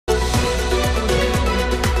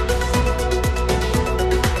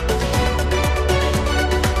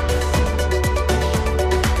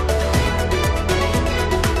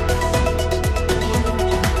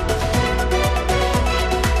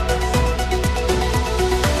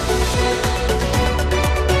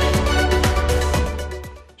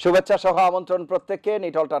শুভেচ্ছা সহ আমন্ত্রণ প্রত্যেককে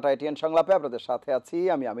নিটল টাটা এটিএন সংলাপে আপনাদের সাথে আছি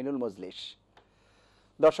আমি আমিনুল মজলিস।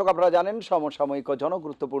 দর্শক, আপনারা জানেন সমসাময়িক ও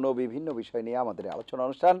জনগুরুত্বপূর্ণ বিভিন্ন বিষয় নিয়ে আমাদের আলোচনা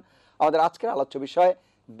অনুষ্ঠান। আমাদের আজকের আলোচ্য বিষয়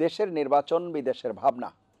দেশের নির্বাচন বিদেশের ভাবনা।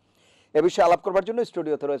 এ বিষয়ে আলাপ করবার জন্য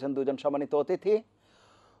স্টুডিওতে রয়েছেন দুজন সম্মানিত অতিথি।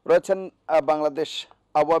 রয়েছেন বাংলাদেশ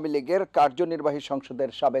আওয়ামী লীগের কার্যনির্বাহী সংসদের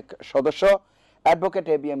সাবেক সদস্য অ্যাডভোকেট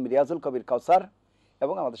ABM রিয়াজুল কবির কাউসার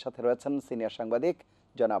এবং আমাদের সাথে রয়েছেন সিনিয়র সাংবাদিক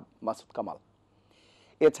জনাব মাসুদ কামাল।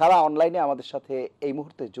 এছাড়া অনলাইনে আমাদের সাথে এই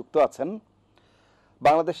মুহূর্তে যুক্ত আছেন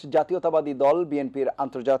বাংলাদেশ জাতীয়তাবাদী দল বিএনপির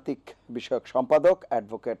আন্তর্জাতিক বিষয়ক সম্পাদক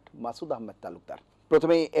অ্যাডভোকেট মাসুদ আহমেদ তালুকদার।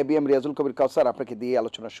 প্রথমেই ABM রিয়াজুল কবির কাউসার, আপনাকে দিয়ে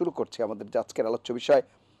আলোচনা শুরু করছি। আমাদের আজকের আলোচ্য বিষয়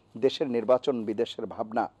দেশের নির্বাচন বিদেশের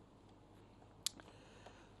ভাবনা।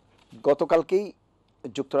 গতকালকেই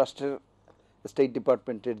যুক্তরাষ্ট্রের স্টেট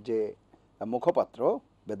ডিপার্টমেন্টের যে মুখপাত্র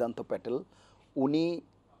বেদান্ত প্যাটেল, উনি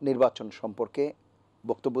নির্বাচন সম্পর্কে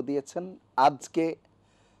বক্তব্য দিয়েছেন। আজকে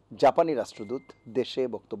জাপানি রাষ্ট্রদূত দেশে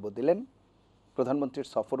বক্তব্য দিলেন।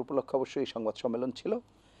 প্রধানমন্ত্রীর সফর উপলক্ষে অবশ্যই সংবাদ সম্মেলন ছিল,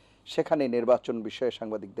 সেখানে নির্বাচন বিষয়ে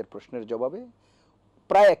সাংবাদিকদের প্রশ্নের জবাবে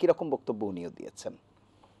প্রায় একই রকম বক্তব্য উনিও দিয়েছেন।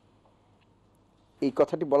 এই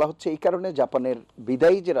কথাটি বলা হচ্ছে এই কারণে, জাপানের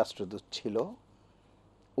বিদায়ী যে রাষ্ট্রদূত ছিল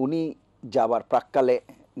উনি যাবার প্রাক্কালে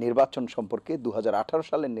নির্বাচন সম্পর্কে 2018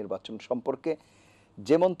 সালের নির্বাচন সম্পর্কে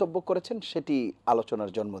যে মন্তব্য করেছেন সেটি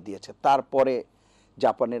আলোচনার জন্ম দিয়েছে। তারপরে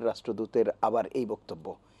জাপানের রাষ্ট্রদূতের আবার এই বক্তব্য।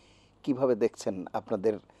 কিভাবে দেখছেন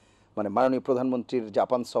আপনাদের, মানে মাননীয় প্রধানমন্ত্রীর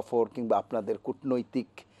জাপান সফর কিংবা আপনাদের কূটনৈতিক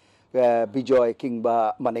বিজয় কিংবা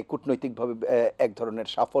মানে কূটনৈতিকভাবে এক ধরনের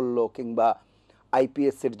সাফল্য কিংবা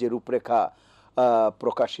IPS-এর যে রূপরেখা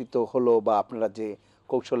প্রকাশিত হলো বা আপনারা যে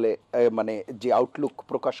কৌশলে মানে যে আউটলুক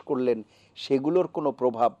প্রকাশ করলেন, সেগুলোর কোনো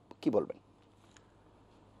প্রভাব কি বলবেন?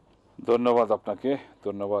 ধন্যবাদ আপনাকে,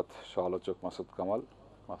 ধন্যবাদ সহ-আলোচক মাসুদ কামাল,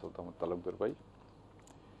 মাসুদ আহমেদ তালুকদার ভাই,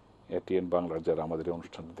 ATN বাংলার যারা আমাদের এই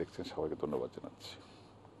অনুষ্ঠানটি দেখছেন সবাইকে ধন্যবাদ জানাচ্ছি।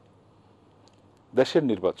 দেশের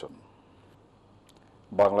নির্বাচন,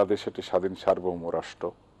 বাংলাদেশ একটি স্বাধীন সার্বভৌম রাষ্ট্র।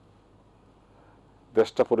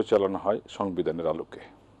 দেশটা পরিচালনা হয় সংবিধানের আলোকে।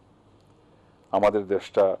 আমাদের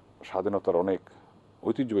দেশটা স্বাধীনতার অনেক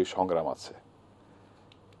ঐতিহ্যবাহী সংগ্রাম আছে,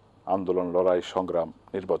 আন্দোলন, লড়াই, সংগ্রাম,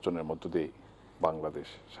 নির্বাচনের মধ্য দিয়ে বাংলাদেশ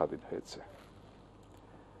স্বাধীন হয়েছে।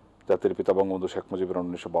 জাতির পিতা বঙ্গবন্ধু শেখ মুজিবুর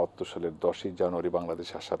রহমান 1972 সালের 10ই জানুয়ারি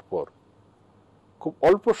বাংলাদেশে আসার পর খুব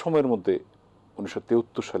অল্প সময়ের মধ্যে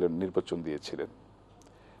 1973 সালে নির্বাচন দিয়েছিলেন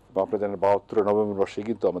এবং আপনারা জানেন 72 নভেম্বর মাসে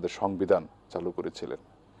কিন্তু আমাদের সংবিধান চালু করেছিলেন।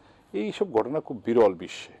 এইসব ঘটনা খুব বিরল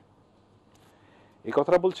বিশ্বে। এই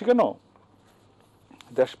কথাটা বলছি কেন?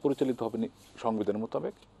 দেশ পরিচালিত হবে সংবিধান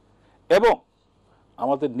মোতাবেক এবং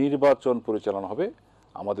আমাদের নির্বাচন পরিচালনা হবে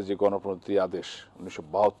আমাদের যে গণপ্রজাতন্ত্রী আদেশ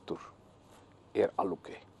 1972 এর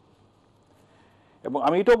আলোকে। এবং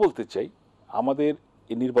আমি এটাও বলতে চাই, আমাদের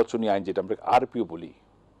এই নির্বাচনী আইন যেটা আমরা RPO বলি,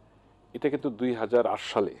 এটা কিন্তু 2008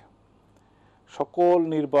 সালে সকল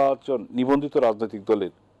নির্বাচন নিবন্ধিত রাজনৈতিক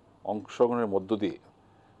দলের অংশগ্রহণের মধ্য দিয়ে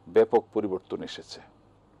ব্যাপক পরিবর্তন এসেছে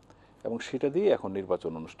এবং সেটা দিয়ে এখন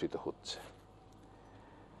নির্বাচন অনুষ্ঠিত হচ্ছে।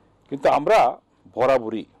 কিন্তু আমরা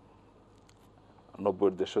বরাবরই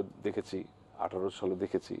 90-এর দেশে দেখেছি, 18 সালে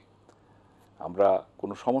দেখেছি, আমরা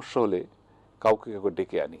কোনো সমস্যা হলে কাউকে কাউকে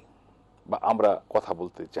ডেকে আনি বা আমরা কথা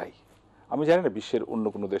বলতে চাই। আমি জানি না বিশ্বের অন্য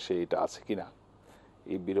কোনো দেশে এটা আছে কিনা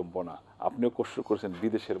এই বিড়ম্বনা। আপনিও কষ্ট করেছেন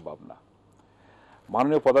বিদেশের ভাবনা।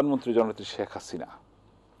 মাননীয় প্রধানমন্ত্রী জননেত্রী শেখ হাসিনা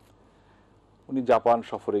উনি জাপান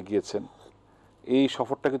সফরে গিয়েছেন। এই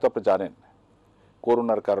সফরটা কিন্তু আপনি জানেন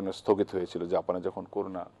করোনার কারণে স্থগিত হয়েছিল। জাপানে যখন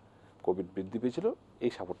কোভিড বৃদ্ধি পেয়েছিল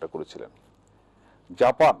এই সফরটা করেছিলেন।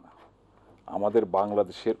 জাপান আমাদের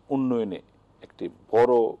বাংলাদেশের উন্নয়নে একটি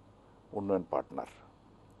বড় উন্নয়ন পার্টনার।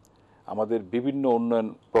 আমাদের বিভিন্ন উন্নয়ন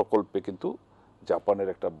প্রকল্পে কিন্তু জাপানের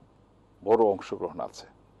একটা বড় অংশগ্রহণ আছে।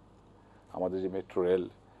 আমাদের যে মেট্রো রেল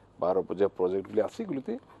বা আরও যে প্রজেক্টগুলি আছে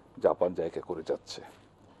এগুলিতে জাপান জায়গা করে যাচ্ছে,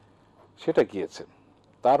 সেটা গিয়েছেন।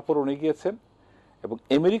 তারপর উনি গিয়েছেন এবং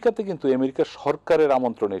আমেরিকাতে, কিন্তু আমেরিকার সরকারের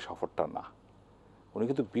আমন্ত্রণে এই সফরটা না, উনি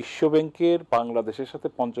কিন্তু বিশ্বব্যাংকের বাংলাদেশের সাথে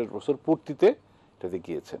 50 বছর পূর্তিতে এটাতে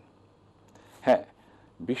গিয়েছেন। হ্যাঁ,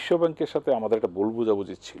 বিশ্বব্যাংকের সাথে আমাদের একটা ভুল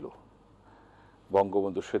বোঝাবুঝি ছিল।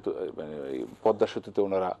 বঙ্গবন্ধু সেতু, মানে পদ্মা সেতুতে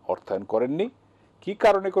ওনারা অর্থায়ন করেননি। কি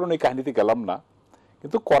কারণে করেন এই কাহিনীতে গেলাম না,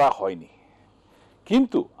 কিন্তু করা হয়নি।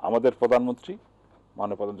 কিন্তু আমাদের প্রধানমন্ত্রী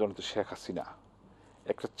মাননীয় প্রধান জননেত্রী শেখ হাসিনা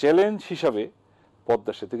একটা চ্যালেঞ্জ হিসাবে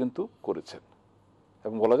পদ্মা সেতু কিন্তু করেছেন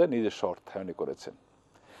এবং বলা যায় নিজস্ব অর্থায়নে করেছেন।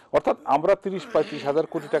 অর্থাৎ আমরা 30-35 হাজার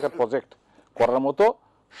কোটি টাকার প্রজেক্ট করার মতো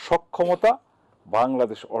সক্ষমতা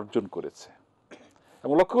বাংলাদেশ অর্জন করেছে।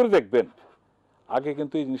 এবং লক্ষ্য করে দেখবেন আগে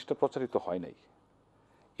কিন্তু এই জিনিসটা প্রচারিত হয় নাই।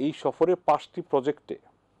 এই সফরে 5টি প্রজেক্টে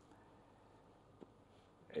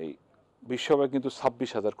এই বিশ্বব্যাংক কিন্তু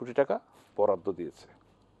 26,000 কোটি টাকা বরাদ্দ দিয়েছে।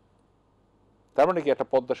 তার মানে কি একটা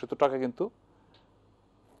পদ্মা সেতু টাকা কিন্তু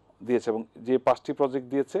দিয়েছে, এবং যে 5টি প্রজেক্ট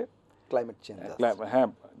দিয়েছে ক্লাইমেট চেঞ্জ হ্যাঁ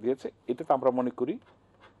দিয়েছে, এটা তো আমরা মনে করি।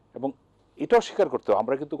 এবং এটাও স্বীকার করতে হবে,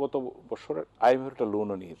 আমরা কিন্তু গত বছরের আইএমএফ একটা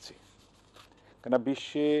লোনও নিয়েছি, কেন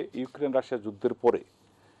বিশ্বে ইউক্রেন রাশিয়া যুদ্ধের পরে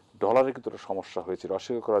ডলারের কিন্তু একটা সমস্যা হয়েছিল,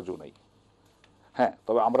 অস্বীকার করার জন্য নেই। হ্যাঁ,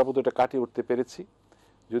 তবে আমরা বোধহয় এটা কাটিয়ে উঠতে পেরেছি,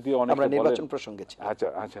 যদিও অনেকে আমরা বলেন নির্বাচন প্রসঙ্গে ছিল। আচ্ছা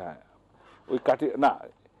আচ্ছা হ্যাঁ, ওই কাটিয়ে না,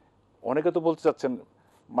 অনেকে তো বলতে চাচ্ছেন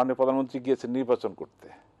মাননীয় প্রধানমন্ত্রী গিয়েছেন নির্বাচন করতে,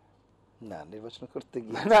 না নির্বাচন করতে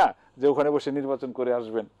গিয়ে না যে ওখানে বসে নির্বাচন করে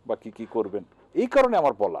আসবেন বা কি কি করবেন, এই কারণে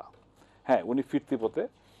আমার বলা। হ্যাঁ, উনি ফিরতি পথে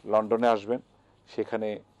লন্ডনে আসবেন, সেখানে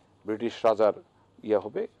ব্রিটিশ রাজার ইয়া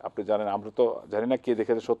হবে। আপনি জানেন, আমরা তো জানি না কে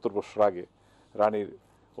দেখেছে 70 বছর আগে রানীর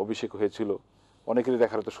অভিষেক হয়েছিল, অনেকেরই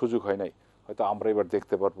দেখার তো সুযোগ হয় নাই, হয়তো আমরা এবার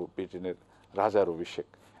দেখতে পারবো ব্রিটেনের রাজার অভিষেক।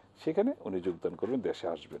 সেখানে উনি যোগদান করবেন, দেশে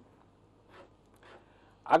আসবেন।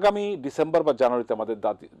 আগামী ডিসেম্বর বা জানুয়ারিতে আমাদের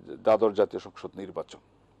দ্বাদশ জাতীয় সংসদ নির্বাচন।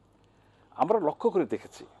 আমরা লক্ষ্য করে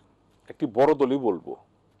দেখেছি, একটি বড় দলই বলবো,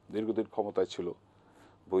 দীর্ঘদিন ক্ষমতায় ছিল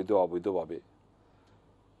বৈধ অবৈধভাবে,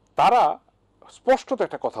 তারা স্পষ্টত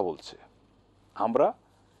একটা কথা বলছে, আমরা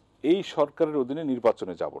এই সরকারের অধীনে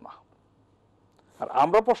নির্বাচনে যাব না। আর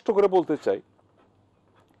আমরা স্পষ্ট করে বলতে চাই,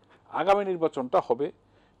 আগামী নির্বাচনটা হবে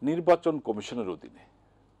নির্বাচন কমিশনের অধীনে।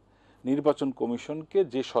 নির্বাচন কমিশনকে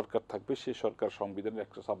যে সরকার থাকবে সে সরকার সংবিধানের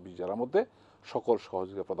 126 ধারার মধ্যে সকল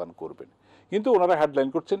সহযোগিতা প্রদান করবেন। কিন্তু ওনারা হেডলাইন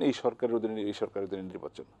করছেন এই সরকারের অধীনে, এই সরকারের অধীনে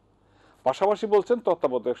নির্বাচন। পাশাপাশি বলছেন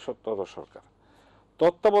তত্ত্বাবধায়ক সরকার।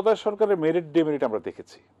 তত্ত্বাবধায়ক সরকারের মেরিট ডিমেরিট আমরা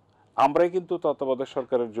দেখেছি। আমরাই কিন্তু তত্ত্বাবধায়ক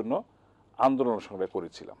সরকারের জন্য আন্দোলন সংগ্রাম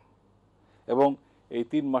করেছিলাম, এবং এই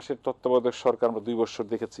 3 মাসের তত্ত্বাবধায়ক সরকার আমরা 2 বছর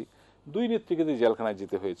দেখেছি, 2 নেত্রীকে দিয়ে জেলখানায়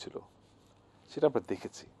যেতে হয়েছিল, সেটা আমরা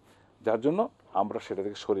দেখেছি, যার জন্য আমরা সেটা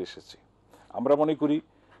থেকে সরে এসেছি। আমরা মনে করি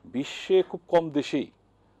বিশ্বে খুব কম দেশেই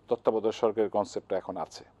তত্ত্বাবধায়ক সরকারের কনসেপ্টটা এখন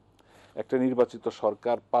আছে। একটা নির্বাচিত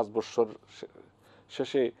সরকার 5 বছর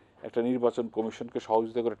শেষে একটা নির্বাচন কমিশনকে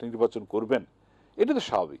সহযোগিতা করে একটা নির্বাচন করবেন, এটা তো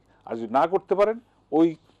স্বাভাবিক। আর যদি না করতে পারেন, ওই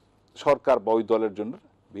সরকার বা ওই দলের জন্য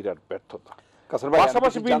বিরাট ব্যর্থতা।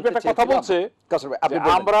 পাশাপাশি বিএনপি একটা কথা বলছে,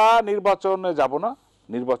 আমরা নির্বাচনে যাব না,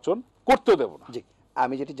 নির্বাচন করতে দেব না। জি,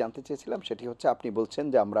 আমি যেটি জানতে চেয়েছিলাম সেটি হচ্ছে, আপনি বলছেন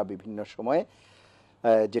যে আমরা বিভিন্ন সময়ে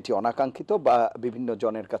যেটি অনাকাঙ্ক্ষিত বা বিভিন্ন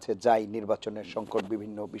জনের কাছে যাই নির্বাচনের সংকট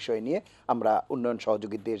বিভিন্ন বিষয় নিয়ে, আমরা উন্নয়ন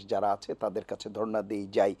সহযোগী দেশ যারা আছে তাদের কাছে ধর্ণা দিই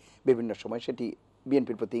যাই বিভিন্ন সময়, সেটি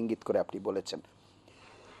বিএনপির প্রতি ইঙ্গিত করে আপনি বলেছেন।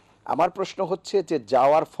 আমার প্রশ্ন হচ্ছে যে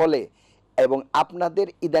যাওয়ার ফলে এবং আপনাদের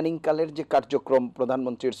ইদানিংকালের যে কার্যক্রম,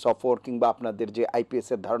 প্রধানমন্ত্রীর সফর কিংবা আপনাদের যে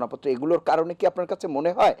আইপিএসের ধারণাপত্র, এগুলোর কারণে কি আপনার কাছে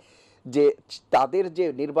মনে হয় যে তাদের যে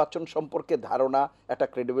নির্বাচন সম্পর্কে ধারণা, একটা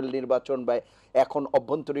ক্রেডিবল নির্বাচন বা এখন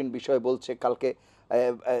অভ্যন্তরীণ বিষয় বলছে, কালকে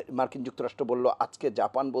মার্কিন যুক্তরাষ্ট্র বলল, আজকে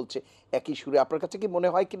জাপান বলছে, একই সুরে, আপনার কাছে কি মনে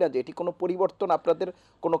হয় কিনা যে এটি কোনো পরিবর্তন আপনাদের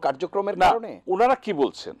কোনো কার্যক্রমের কারণে? ওনারা কি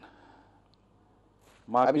বলছেন,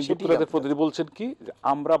 মার্কিন যুক্তরাষ্ট্রের প্রতিনিধি বলছেন কি,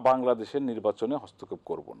 আমরা বাংলাদেশের নির্বাচনে হস্তক্ষেপ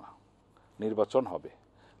করব না, নির্বাচন হবে।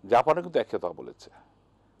 জাপানে কিন্তু একই কথা বলেছে,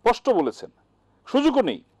 স্পষ্ট বলেছেন, সুযোগও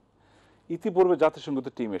নেই। ইতিপূর্বে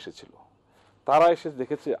জাতিসংঘের টিম এসেছিল, তারা এসে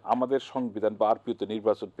দেখেছে আমাদের সংবিধান বা আরপিওতে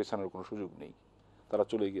নির্বাচন পেছানোর কোনো সুযোগ নেই, তারা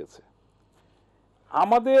চলে গিয়েছে।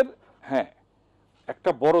 আমাদের হ্যাঁ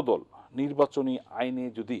একটা বড় দল নির্বাচনী আইনে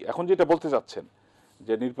যদি এখন যেটা বলতে যাচ্ছেন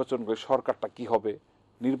যে নির্বাচন সরকারটা কি হবে,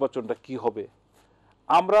 নির্বাচনটা কি হবে,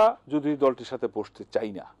 আমরা যদি দলটির সাথে বসতে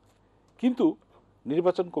চাই না, কিন্তু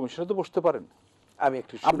নির্বাচন কমিশনে তো বসতে পারেন। আমি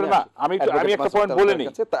একটু আমি একটা পয়েন্ট বলে নিই।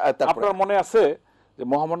 আপনার মনে আছে যে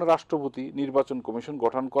মহামান্য রাষ্ট্রপতি নির্বাচন কমিশন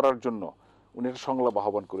গঠন করার জন্য উনি একটা সংলাপ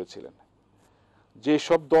আহ্বান করেছিলেন। যে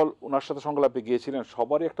সব দল ওনার সাথে সংলাপে গিয়েছিলেন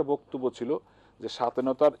সবারই একটা বক্তব্য ছিল যে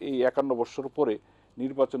স্বাধীনতার এই 51 বছর পরে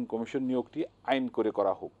নির্বাচন কমিশন নিয়োগটি আইন করে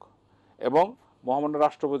করা হোক, এবং মহামান্য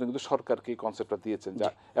রাষ্ট্রপতি কিন্তু সরকারকে এই কনসেপ্টটা দিয়েছেন, যা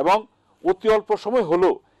এবং অতি অল্প সময় হলো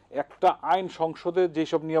একটা আইন সংসদে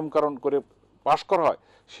যেসব নিয়মকানুন করে পাশ করা হয়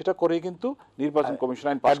সেটা করে কিন্তু নির্বাচন কমিশন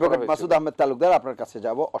আইন পাশ করা হয়েছে। মাসুদ আহমেদ তালুকদার, আপনার কাছে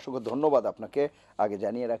যাব, অসংখ্য ধন্যবাদ আপনাকে। আগে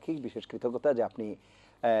জানিয়ে রাখি বিশেষ কৃতজ্ঞতা যে আপনি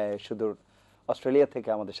সুদূর অস্ট্রেলিয়া থেকে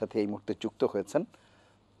আমাদের সাথে এই মুহূর্তে যুক্ত হয়েছেন।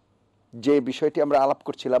 যে বিষয়টি আমরা আলাপ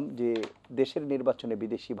করছিলাম যে দেশের নির্বাচনে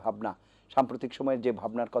বিদেশি ভাবনা, সাম্প্রতিক সময়ের যে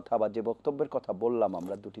ভাবনার কথা বা যে বক্তব্যের কথা বললাম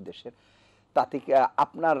আমরা দুটি দেশের, তা থেকে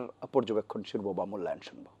আপনার পর্যবেক্ষণ শুনবো বা মূল্যায়ন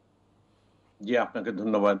শুনবো। জি, আপনাকে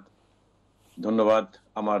ধন্যবাদ। ধন্যবাদ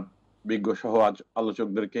আমার বিজ্ঞ সহ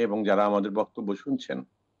আলোচকদেরকে এবং যারা আমাদের বক্তব্য শুনছেন।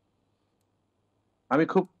 আমি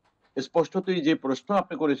খুব স্পষ্টতই যে প্রশ্ন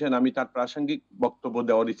আপনি করেছেন আমি তার প্রাসঙ্গিক বক্তব্য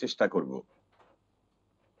দেওয়ারই চেষ্টা করব।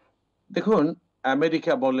 দেখুন,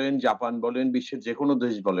 আমেরিকা বলেন, জাপান বলেন, বিশ্বের যে কোনো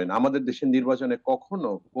দেশ বলেন, আমাদের দেশের নির্বাচনে কখনো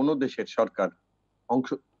কোনো দেশের সরকার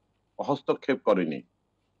হস্তক্ষেপ করেনি।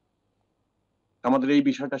 আমাদের এই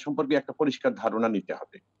বিষয়টা সম্পর্কে একটা পরিষ্কার ধারণা নিতে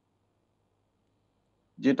হবে।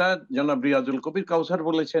 যেটা জনাব রিয়াজুল কবির কাউসার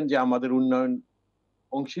বলেছেন যে আমাদের উন্নয়ন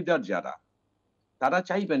অংশীদার যারা, তারা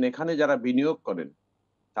চাইবেন এখানে যারা বিনিয়োগ করেন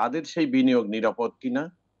তাদের সেই বিনিয়োগ নিরাপদ কিনা,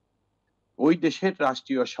 ওই দেশের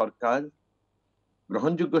রাষ্ট্রীয় সরকার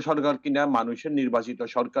গ্রহণযোগ্য সরকার কিনা, মানুষের নির্বাচিত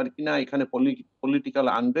সরকার কিনা, এখানে পলিটিক্যাল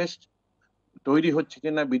আনরেস্ট তৈরি হচ্ছে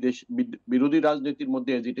কিনা, বিরোধী রাজনীতির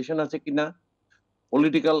মধ্যে এজিটেশন আছে কিনা,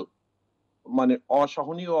 পলিটিক্যাল মানে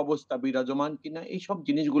অসহনীয় অবস্থা বিরাজমান কিনা, এইসব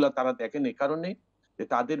জিনিসগুলা তারা দেখেন এই কারণে যে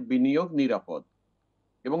তাদের বিনিয়োগ নিরাপদ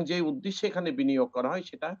এবং যে উদ্দেশ্যে এখানে বিনিয়োগ করা হয়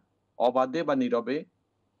সেটা অবাধে বা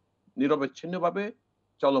নিরবচ্ছিন্নভাবে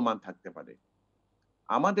চলমান থাকতে পারে।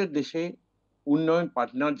 আমাদের দেশে উন্নয়ন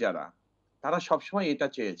পার্টনার যারা, তারা সবসময় এটা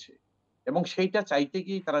চেয়েছে এবং সেইটা চাইতে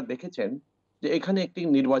গিয়ে তারা দেখেছেন যে এখানে একটি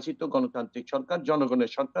নির্বাচিত গণতান্ত্রিক সরকার,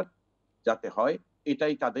 জনগণের সরকার যাতে হয়,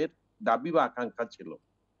 এটাই তাদের দাবি বা আকাঙ্ক্ষা ছিল।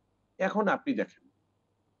 এখন আপনি দেখেন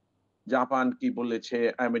জাপান কি বলেছে,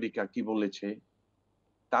 আমেরিকা কি বলেছে,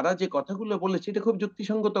 তারা যে কথাগুলো বলেছে এটা খুব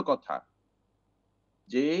যুক্তিসঙ্গত কথা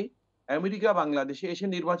যে আমেরিকা বাংলাদেশে এসে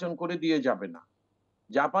নির্বাচন করে দিয়ে যাবে না,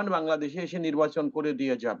 জাপান বাংলাদেশে এসে নির্বাচন করে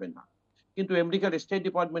দিয়ে যাবে না। কিন্তু আমেরিকার স্টেট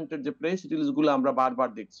ডিপার্টমেন্টের যে প্রেস রিলিজ গুলো আমরা বারবার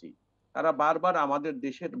দেখছি, তারা বারবার আমাদের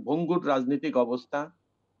দেশের ভঙ্গুর রাজনৈতিক অবস্থা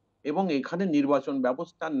এবং এখানে নির্বাচন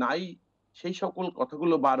ব্যবস্থা নাই, সেই সকল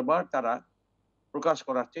কথাগুলো বারবার তারা প্রকাশ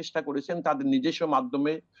করার চেষ্টা করেছেন তাদের নিজস্ব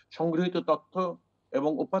মাধ্যমে সংগৃহীত তথ্য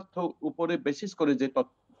এবং উপাত্ত উপরে বেসিস করে যে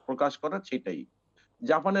তথ্য প্রকাশ করার সেটাই।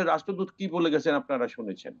 জাপানের রাষ্ট্রদূত কি বলে গেছেন আপনারা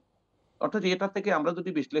শুনেছেন। অর্থাৎ এটা থেকে আমরা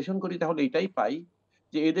যদি বিশ্লেষণ করি তাহলে এটাই পাই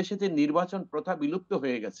যে এদেশে যে নির্বাচন প্রথা বিলুপ্ত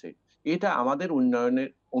হয়ে গেছে, এটা আমাদের উন্নয়নের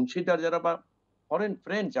অংশীদার যারা বা ফরেন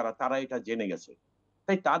ফ্রেন্ড যারা, তারা এটা জেনে গেছে।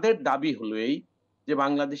 তাই তাদের দাবি হলো এই যে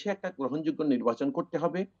বাংলাদেশে একটা গ্রহণযোগ্য নির্বাচন করতে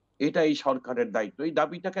হবে, এটা এই সরকারের দায়িত্ব। এই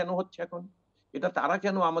দাবিটা কেন হচ্ছে এখন, এটা তারা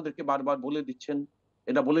কেন আমাদেরকে বারবার বলে দিচ্ছেন,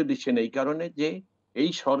 এটা বলে দিচ্ছেন এই কারণে যে এই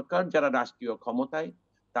সরকার যারা রাষ্ট্রীয় ক্ষমতায়,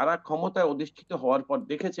 তারা ক্ষমতায় অধিষ্ঠিত হওয়ার পর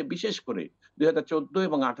দেখেছে বিশেষ করে 2014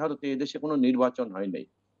 এবং 18-তে এদেশে কোনো নির্বাচন হয় নাই,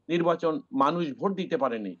 নির্বাচন মানুষ ভোট দিতে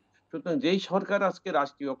পারেনি। সুতরাং যেই সরকার আজকে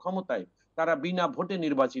রাষ্ট্রীয় ক্ষমতায়, তারা বিনা ভোটে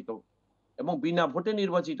নির্বাচিত এবং বিনা ভোটে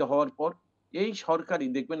নির্বাচিত হওয়ার পর এই সরকারই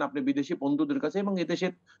দেখবেন আপনি বিদেশি বন্ধুদের কাছে এবং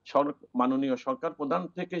এদেশের মাননীয় সরকার প্রধান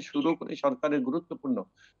থেকে শুরু করে সরকারের গুরুত্বপূর্ণ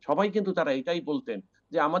সবাই কিন্তু তারা এটাই বলতেন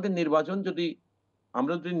যে আমাদের নির্বাচন যদি,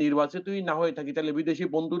 আমরা যদি নির্বাচিতই না হয়ে থাকি তাহলে বিদেশি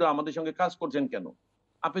বন্ধুরা আমাদের সঙ্গে কাজ করছেন কেন।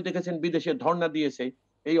 আপনি দেখেছেন বিদেশে ধর্ণা দিয়েছে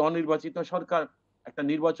এই অনির্বাচিত সরকার একটা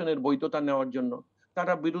নির্বাচনের বৈধতা নেওয়ার জন্য,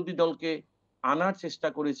 তারা বিরোধী দলকে আনার চেষ্টা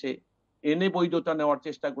করেছে, এনে বৈধতা নেওয়ার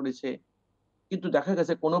চেষ্টা করেছে, কিন্তু দেখা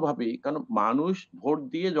গেছে কোনোভাবেই, কারণ মানুষ ভোট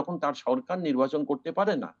দিয়ে যখন তার সরকার নির্বাচন করতে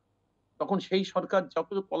পারে না, তখন সেই সরকার যত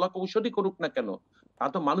কলাকৌশলই করুক না কেন, তা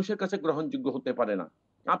তো মানুষের কাছে গ্রহণযোগ্য হতে পারে না।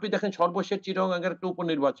 আপনি দেখেন সর্বশেষ চিটাগাংয়ের একটা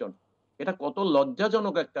উপনির্বাচন, এটা কত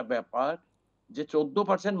লজ্জাজনক একটা ব্যাপার যে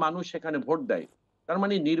 14% মানুষ সেখানে ভোট দেয়। তার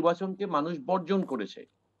মানে নির্বাচনকে মানুষ বর্জন করেছে।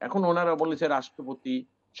 এখন ওনারা বলেছে রাষ্ট্রপতি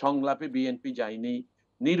সংলাপে বিএনপি যায়নি,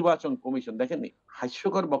 নির্বাচন কমিশন। দেখেন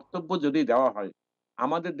হাস্যকর বক্তব্য যদি দেওয়া হয়,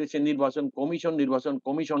 আমাদের দেশে নির্বাচন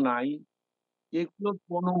কমিশন আইন এগুলোর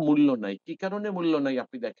কোনো মূল্য নাই। কি কারণে মূল্য নাই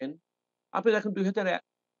আপনি দেখেন। আপনি দেখেন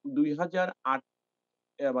 ২০০৮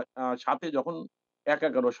 ৭ এ যখন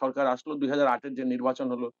 ১-১১ সরকার আসলো, ২০০৮ এর যে নির্বাচন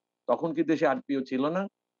হলো, তখন কি দেশে আরপিও ছিল না?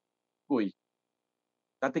 কই?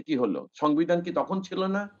 তাতে কি হলো? সংবিধান কি তখন ছিল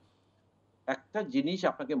না? একটা জিনিস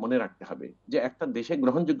আপনাকে মনে রাখতে হবে যে একটা দেশে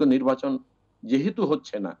গ্রহণযোগ্য নির্বাচন যেহেতু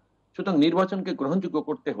হচ্ছে না, সুতরাং নির্বাচনকে গ্রহণযোগ্য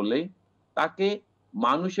করতে হলে তাকে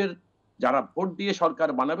মানুষের যারা ভোট দিয়ে সরকার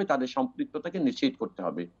বানাবে তাদের সম্পৃক্ততাকে নিশ্চিত করতে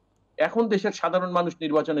হবে। এখন দেশের সাধারণ মানুষ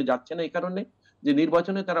নির্বাচনে যাচ্ছে না এই কারণে যে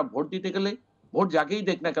নির্বাচনে তারা ভোট দিতে গেলে ভোট যাকেই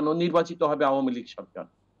দেখ না কেন নির্বাচিত হবে আওয়ামী লীগ সরকার।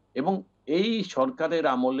 এবং এই সরকারের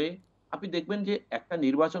আমলে আপনি দেখবেন যে একটা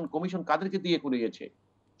নির্বাচন কমিশন কাদেরকে দিয়ে করিয়েছে?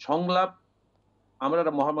 সংলাপ, আমরা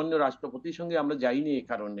মহামান্য রাষ্ট্রপতির সঙ্গে আমরা যাইনি এই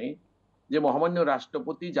কারণে যে মহামান্য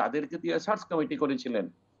রাষ্ট্রপতি যাদেরকে দিয়ে সার্চ কমিটি করেছিলেন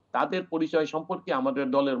তাদের পরিচয় সম্পর্কে আমাদের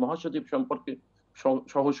দলের মহাসচিব সম্পর্কে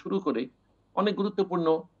সহ শুরু করে অনেক গুরুত্বপূর্ণ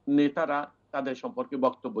নেতারা তাদের সম্পর্কে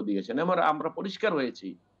বক্তব্য দিয়েছেন। আমরা পরিষ্কার হয়েছি,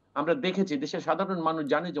 আমরা দেখেছি, দেশের সাধারণ মানুষ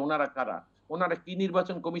জানে যে ওনারা কারা, ওনারা কি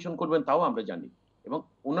নির্বাচন কমিশন করবেন তাও আমরা জানি। এবং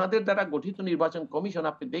ওনাদের দ্বারা গঠিত নির্বাচন কমিশন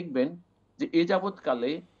আপনি দেখবেন যে এ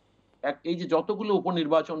যাবৎকালে এই যে যতগুলো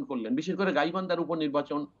উপনির্বাচন করলেন, বিশেষ করে গাইবান্ধার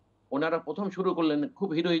উপনির্বাচন, ওনারা ১ম শুরু করলেন, খুব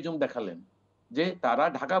হিরোইজম দেখালেন। যে তারা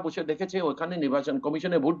ঢাকা বসে দেখেছে ওখানে নির্বাচন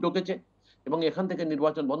কমিশনে ভোট ঢুকেছে এবং এখান থেকে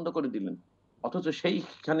নির্বাচন বন্ধ করে দিলেন। অথচ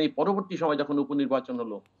সেইখানে পরবর্তী সময় যখন উপনির্বাচন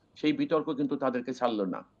হলো, সেই বিতর্ক কিন্তু তাদেরকে ছাড়ল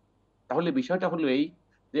না। তাহলে বিষয়টা হলো এই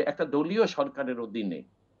যে একটা দলীয় সরকারের অধীনে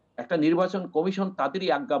একটা নির্বাচন কমিশন তাদেরই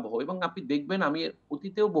আজ্ঞাবহ। এবং আপনি দেখবেন, আমি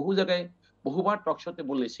অতীতেও বহু জায়গায় বহুবার টকশোতে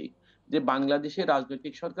বলেছি যে বাংলাদেশের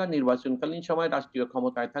রাজনৈতিক সরকার নির্বাচনকালীন সময় রাষ্ট্রীয়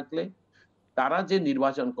ক্ষমতায় থাকলে তারা যে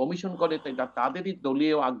নির্বাচন কমিশন করে এটা তাদেরই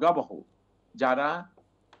দলীয় আজ্ঞাবহ যারা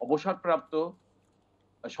অবসরপ্রাপ্ত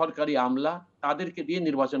সরকারি আমলা, তাদেরকে দিয়ে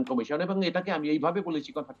নির্বাচন কমিশন। এবং এটাকে আমি এইভাবে বলেছি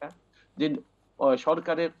কথাটা যে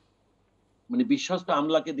সরকারের মানে বিশ্বস্ত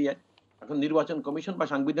আমলাকে দিয়ে এখন নির্বাচন কমিশন বা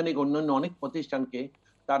সাংবিধানিক অন্যান্য অনেক প্রতিষ্ঠানকে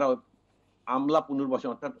তারা আমলা পুনর্বাসন,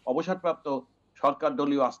 অর্থাৎ অবসরপ্রাপ্ত সরকার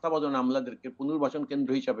দলীয় আস্থাভাজন আমলাদেরকে পুনর্বাসন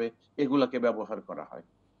কেন্দ্র হিসাবে এগুলাকে ব্যবহার করা হয়।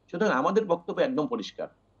 সুতরাং আমাদের বক্তব্য একদম পরিষ্কার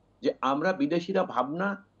যে আমরা বিদেশিরা ভাবনা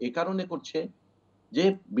এ কারণে করছে যে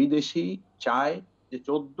বিদেশি চায় যে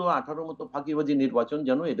 14-18 মতো ফাঁকিবাজি নির্বাচন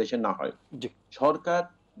যেন এদেশে না হয়। জি। সরকার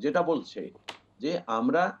যেটা বলছে যে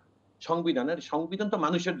আমরা সংবিধান তো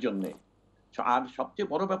মানুষের জন্য। আর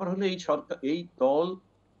সবচেয়ে বড় ব্যাপার হলো এই সরকার, এই দল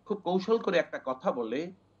খুব কৌশল করে একটা কথা বলে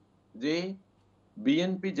যে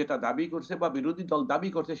বিএনপি যেটা দাবি করছে বা বিরোধী দল দাবি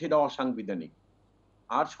করছে সেটা অসাংবিধানিক।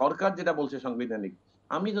 আর সরকার যেটা বলছে সাংবিধানিক।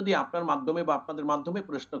 আমি যদি আপনার মাধ্যমে বা আপনাদের মাধ্যমে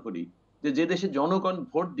প্রশ্ন করি যে, যে দেশে জনগণ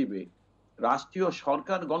ভোট দিবে, রাষ্ট্রীয়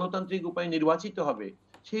সরকার গণতান্ত্রিক উপায়ে নির্বাচিত হবে,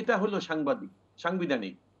 সেটা হলো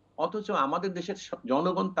সাংবিধানিক। অথচ আমাদের দেশের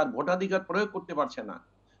জনগণ তার ভোটাধিকার প্রয়োগ করতে পারছে না।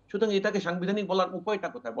 সুতরাং এটাকে সাংবিধানিক বলার উপায়টা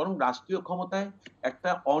কোথায়? বরং রাষ্ট্রীয় ক্ষমতায় একটা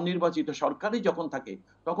অনির্বাচিত সরকারই যখন থাকে,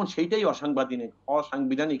 তখন সেইটাই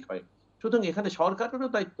অসাংবিধানিক হয়। সুতরাং এখানে সরকারেরও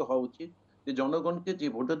দায়িত্ব হওয়া উচিত যে জনগণকে যে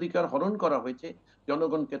ভোটাধিকার হরণ করা হয়েছে,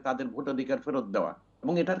 জনগণকে তাদের ভোটাধিকার ফেরত দেওয়া।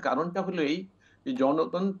 এবং এটার কারণটা হলো এই যে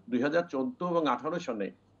জনগণ 2014 এবং 18 সনে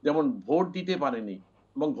যেমন ভোট দিতে পারেনি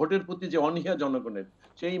এবং ভোটের প্রতি যে অনীহা জনগণের,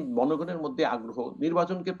 সেই জনগণের মধ্যে আগ্রহ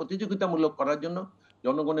নির্বাচনকে প্রতিযোগিতামূলক করার জন্য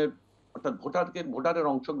জনগণের, অর্থাৎ ভোটারের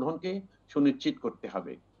অংশগ্রহণকে সুনিশ্চিত করতে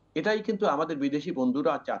হবে। এটাই কিন্তু আমাদের বিদেশি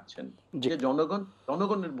বন্ধুরা চাচ্ছেন জি। যে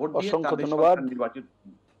জনগণের ভোট দিয়ে অসংখ্য তাদের ধন্যবাদ। সরকার নির্বাচিত।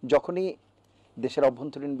 যখনই দেশের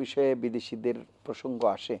অভ্যন্তরীণ বিষয়ে বিদেশিদের প্রসঙ্গ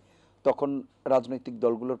আসে তখন রাজনৈতিক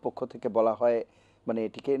দলগুলোর পক্ষ থেকে বলা হয়, মানে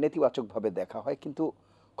এটিকে নেতিবাচকভাবে দেখা হয়, কিন্তু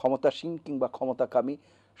ক্ষমতাসীন কিংবা ক্ষমতাকামী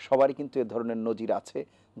সবারই কিন্তু এ ধরনের নজির আছে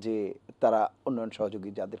যে তারা উন্নয়ন সহযোগী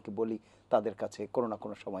যাদেরকে বলি তাদের কাছে কোনো না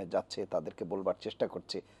কোনো সময় যাচ্ছে, তাদেরকে বলবার চেষ্টা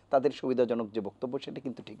করছে, তাদের সুবিধাজনক যে বক্তব্য সেটা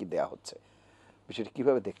কিন্তু ঠিকই দেয়া হচ্ছে। বিষয়টি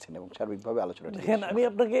কীভাবে দেখছেন এবং সার্বিকভাবে আলোচনাটা? দেখেন, আমি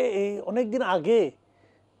আপনাকে এই অনেকদিন আগে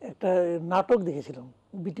একটা নাটক দেখেছিলাম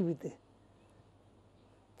বিটিভিতে।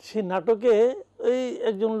 সেই নাটকে এই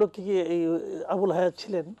একজন লোককে, এই আবুল হায়াত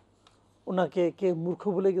ছিলেন, ওনাকে কে মূর্খ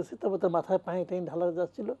বলে গেছে, তারপর তার মাথায় পানি টাইন ঢালা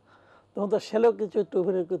যাচ্ছিল, তখন তার শ্যালকে চরিত্র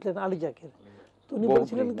অভিনয় করছিলেন আলী জাকের। তো উনি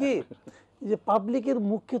বলছিলেন কি যে পাবলিকের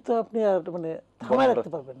মুখকে তো আপনি আর মানে থামায় রাখতে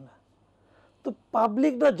পারবেন না, তো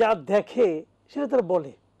পাবলিকরা যা দেখে সেটা তারা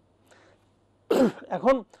বলে।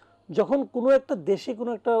 এখন যখন কোনো একটা দেশে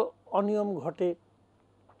কোনো একটা অনিয়ম ঘটে,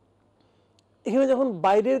 এখানে যখন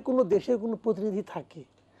বাইরের কোনো দেশের কোনো প্রতিনিধি থাকে,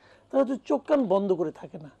 তারা তো চোখ কান বন্ধ করে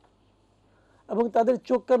থাকে না, এবং তাদের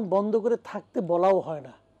চোখ কান বন্ধ করে থাকতে বলাও হয়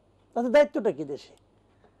না। তাদের দায়িত্বটা কি দেশে?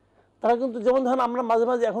 তারা কিন্তু, যেমন ধরেন আমরা মাঝে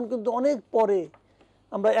মাঝে এখন কিন্তু অনেক পরে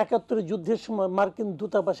আমরা 71 যুদ্ধের সময় মার্কিন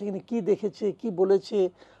দূতাবাস এখানে কি দেখেছে, কি বলেছে,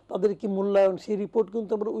 তাদের কি মূল্যায়ন, সেই রিপোর্ট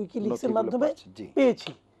কিন্তু আমরা উইকিলিক্সের মাধ্যমে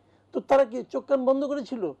পেয়েছি। তো তারা কি চোখ কান বন্ধ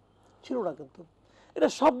করেছিল? ছিল না। কিন্তু এটা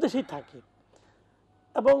সব দেশেই থাকে।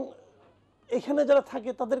 এবং এখানে যারা থাকে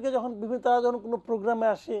তাদেরকে যখন তারা যখন কোনো প্রোগ্রামে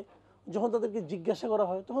আসে, যখন তাদেরকে জিজ্ঞাসা করা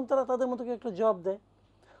হয়, তখন তারা তাদের মতো একটা জবাব দেয়।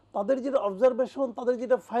 তাদের যেটা অবজারভেশন, তাদের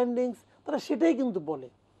যেটা ফাইন্ডিংস, তারা সেটাই কিন্তু বলে।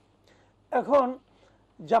 এখন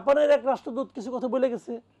জাপানের এক রাষ্ট্রদূত কিছু কথা বলে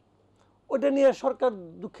গেছে, ওটা নিয়ে সরকার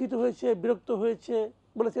দুঃখিত হয়েছে, বিরক্ত হয়েছে,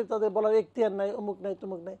 বলেছে তাদের বলার এখতিয়ার নাই, অমুক নাই,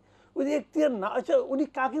 তমুক নাই। ওই এখতিয়ার না, আচ্ছা উনি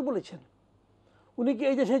কাকে বলেছেন? উনি কি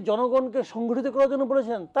এই দেশের জনগণকে সংগঠিত করার জন্য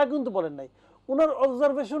বলেছেন? তা কিন্তু বলেন নাই। ওনার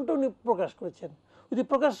অবজারভেশনটা উনি প্রকাশ করেছেন। যদি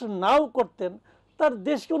প্রকাশ নাও করতেন, তার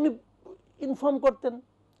দেশকে উনি ইনফর্ম করতেন।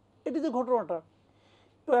 এটি তো ঘটনাটা।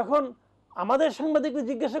 তো এখন আমাদের সাংবাদিকরা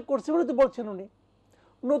জিজ্ঞাসা করছে বলে তো বলছেন উনি।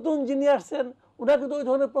 নতুন যিনি আসছেন ওনাকে তো ওই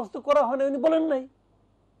ধরনের প্রশ্ন করা হয় না, উনি বলেন নাই।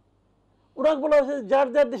 ওনাকে বলা হয়েছে যার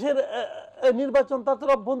যার দেশের নির্বাচন তার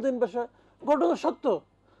তার অভ্যন্তরীণ বিষয়। ঘটনা সত্য,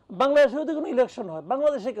 বাংলাদেশে যদি কোনো ইলেকশন হয়,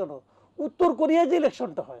 বাংলাদেশে কেন, উত্তর কোরিয়ায় যে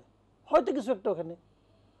ইলেকশনটা হয়, হয়তো কিছু একটা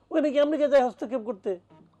ওখানে কি আমেরিকা যায় হস্তক্ষেপ করতে?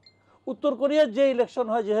 উত্তর কোরিয়ার যে ইলেকশন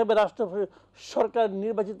হয়, যেভাবে রাষ্ট্র সরকার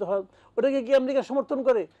নির্বাচিত হয়, ওটাকে কি আমেরিকা সমর্থন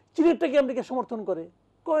করে? চীনেরটা কি আমেরিকা সমর্থন করে?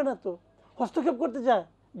 করে না তো। হস্তক্ষেপ করতে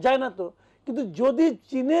যায় না তো। কিন্তু যদি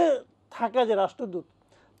চীনে থাকা যে রাষ্ট্রদূত,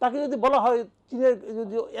 তাকে যদি বলা হয়, চীনের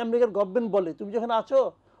যদি আমেরিকার গভর্নমেন্ট বলে তুমি যেখানে আছো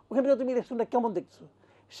ওখানে তুমি ইলেকশনটা কেমন দেখছো,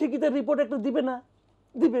 সে কি তার রিপোর্ট একটা দিবে না?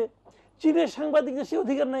 দিবে। চীনের সাংবাদিকদের সে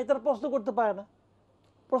অধিকার নাই, তারা প্রশ্ন করতে পারে না।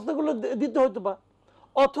 প্রশ্নগুলো দিতে হয়তো বা,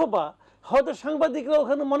 অথবা হয়তো সাংবাদিকরা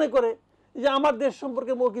ওখানে মনে করে যে আমার দেশ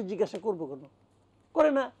সম্পর্কে ওকে জিজ্ঞাসা করবো কেন?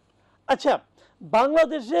 করে না। আচ্ছা,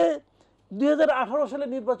 বাংলাদেশে 2018 সালে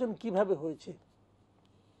নির্বাচন কিভাবে হয়েছে?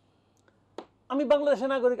 আমি বাংলাদেশের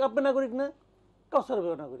নাগরিক, আপনি নাগরিক না? কাউসার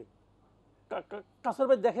ভাই নাগরিক। কাউসার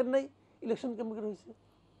ভাই দেখেন নাই ইলেকশন কেমন করে হয়েছে?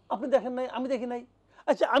 আপনি দেখেন নাই, আমি দেখি নাই।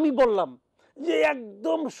 আচ্ছা, আমি বললাম যে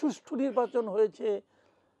একদম সুষ্ঠু নির্বাচন হয়েছে,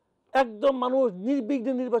 একদম মানুষ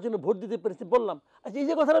নির্বিঘ্নে নির্বাচনে ভোট দিতে পেরেছে, বললাম। আচ্ছা, এই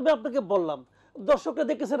যে কথাটা আমি আপনাকে বললাম, দর্শকরা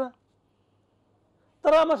দেখেছে না?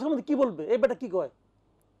 তারা আমার সম্বন্ধে কি বলবে? এই বেটা কি কয়?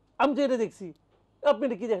 আমি তো এটা দেখছি, আপনি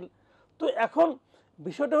এটা কি দেখলেন? তো এখন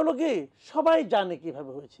বিষয়টা হলো কি, সবাই জানে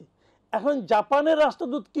কিভাবে হয়েছে। এখন জাপানের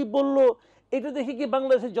রাষ্ট্রদূত কি বলল এটা দেখে কি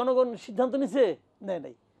বাংলাদেশের জনগণ সিদ্ধান্ত নিছে? নেয়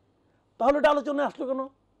নাই। তাহলে এটা আলোচনায় আসলো কেন?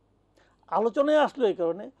 আলোচনায় আসলো এই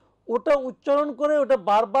কারণে, ওটা উচ্চারণ করে ওটা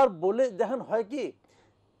বারবার বলে দেখেন হয় কি,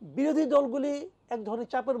 বিরোধী দলগুলি এক ধরনের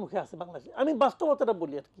চাপের মুখে আছে বাংলাদেশে। আমি বাস্তবতাটা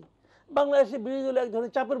বলি আর কি, বাংলাদেশে বিরোধী দল এক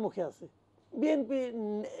ধরনের চাপের মুখে আছে। বিএনপি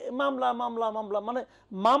মামলা মামলা মামলা, মানে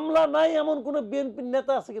মামলা নাই এমন কোনো বিএনপির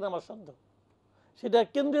নেতা আছে কিনা আমার সন্দেহ। সেটা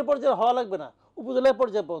কেন্দ্রীয় পর্যায়ে হওয়া লাগবে না, উপজেলায়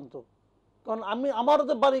পর্যায়ে পর্যন্ত। কারণ আমারও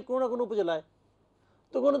তো বাড়ি কোনো না কোনো উপজেলায়,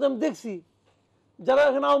 তো কোনো তো আমি দেখছি যারা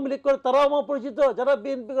এখানে আওয়ামী লীগ করে তারাও আমার পরিচিত, যারা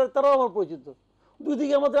বিএনপি করে তারাও আমার পরিচিত। দুই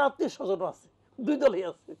দিকে আমাদের আত্মীয় স্বজন আছে, দুই দলই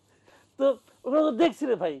আছে। তো ওখানে তো দেখছি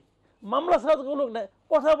রে ভাই, মামলা ছাড়া তো কোনো লোক নেই,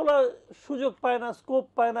 কথা বলার সুযোগ পায় না, স্কোপ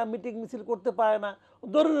পায় না, মিটিং মিছিল করতে পায় না,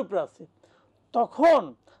 দরের উপরে আছে। তখন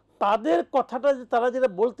তাদের কথাটা যে তারা যেটা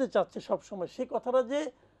বলতে চাচ্ছে সবসময়, সেই কথাটা যে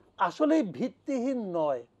আসলেই ভিত্তিহীন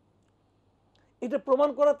নয়, এটা প্রমাণ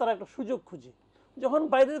করা তারা একটা সুযোগ খুঁজে। যখন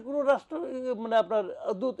বাইরের কোনো রাষ্ট্র মানে আপনার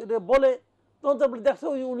দূত এটা বলে, তখন তো আপনি দেখছে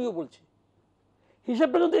ওই উনিও বলছে।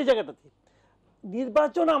 হিসাবটা কিন্তু এই জায়গাটাতে,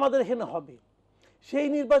 নির্বাচন আমাদের এখানে হবে, সেই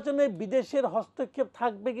নির্বাচনে বিদেশের হস্তক্ষেপ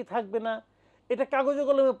থাকবে কি থাকবে না এটা কাগজে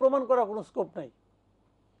কলমে প্রমাণ করার কোনো স্কোপ নাই।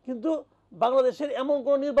 কিন্তু বাংলাদেশের এমন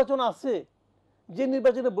কোনো নির্বাচন আছে যে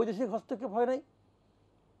নির্বাচনে বৈদেশিক হস্তক্ষেপ হয় নাই?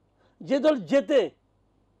 যে দল জেতে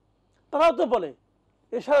তারাও তো বলে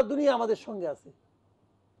এ সারা দুনিয়া আমাদের সঙ্গে আছে।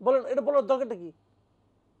 বলেন, এটা বলার দরকারটা কি?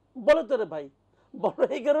 বলে তো রে ভাই, বলো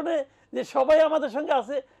এই কারণে যে সবাই আমাদের সঙ্গে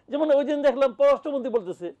আছে। যেমন ওই দিন দেখলাম পররাষ্ট্রমন্ত্রী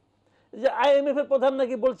বলতেছে যে IMF এর প্রধান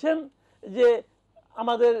নাকি বলছেন যে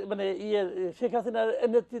আমাদের মানে শেখ হাসিনার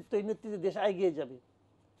নেতৃত্ব, এই নেতৃত্বে দেশ এগিয়ে যাবে।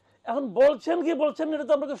 এখন বলছেন কি বলছেন এটা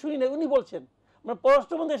তো আমরা তো শুনি না, উনি বলছেন, মানে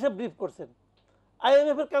পররাষ্ট্রমন্ত্রী এসে ব্রিফ করছেন।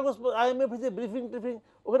 IMF এর কাগজ, IMF যে ব্রিফিং ট্রিফিং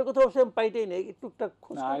ওখানে কোথাও সে পাইটাই নেই, টুকটাক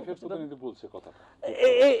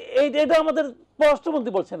এটা আমাদের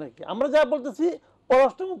পররাষ্ট্রমন্ত্রী বলছেন আর কি। আমরা যা বলতেছি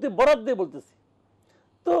পররাষ্ট্রমন্ত্রী বরাদ দিয়ে বলতেছি,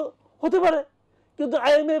 তো হতে পারে। কিন্তু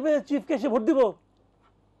IMF এর চিফকে এসে ভোট দিব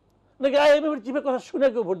নাকি IMF এর চিফের কথা শুনে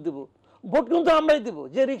কেউ ভোট দিব? ভোট কিন্তু আমরাই দিব,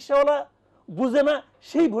 যে রিক্সাওয়ালা বুঝে না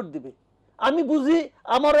সেই ভোট দিবে। আমি বুঝি,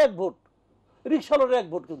 আমারও এক ভোট, রিক্সাওয়ালারও এক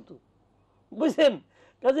ভোট, কিন্তু বুঝছেন?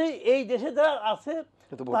 কাজেই এই দেশে যারা আছে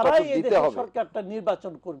তারাই এই দেশের সরকারটা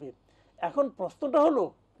নির্বাচন করবে। এখন প্রশ্নটা হলো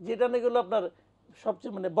যেটা নিয়ে গেলো আপনার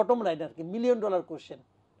সবচেয়ে মানে বটম লাইন আর কি, $1 মিলিয়ন কোশ্চেন,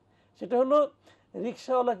 সেটা হলো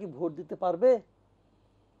রিক্সাওয়ালা কি ভোট দিতে পারবে?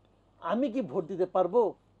 আমি কি ভোট দিতে পারবো?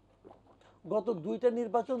 গত দুইটা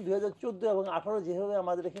নির্বাচন 2014 এবং 2018 যেভাবে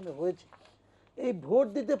আমাদের এখানে হয়েছে, এই ভোট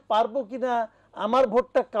দিতে পারবো কিনা, আমার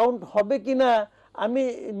ভোটটা কাউন্ট হবে কিনা, আমি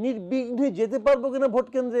নির্বিঘ্নে যেতে পারবো কিনা ভোট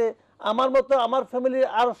কেন্দ্রে, আমার মতো আমার ফ্যামিলির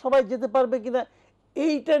আর সবাই যেতে পারবে কিনা,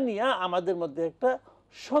 এইটা নিয়ে আমাদের মধ্যে একটা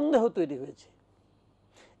সন্দেহ তৈরি হয়েছে।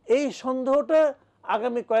 এই সন্দেহটা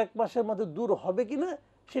আগামী কয়েক মাসের মধ্যে দূর হবে কিনা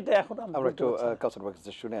সেটা এখন আমরা একটু কাউসার ভাই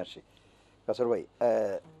কাছে শুনে আসি। কাউসার ভাই,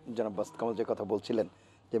 জনাব বাসত কামাল যে কথা বলছিলেন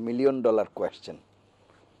যে $1 মিলিয়ন কোয়েশ্চেন,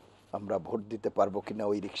 আমরা ভোট দিতে পারবো কিনা,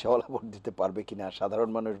 ওই রিক্সাওয়ালা ভোট দিতে পারবে কিনা, সাধারণ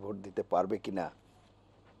মানুষ ভোট দিতে পারবে কিনা?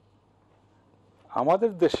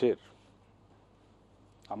 আমাদের দেশের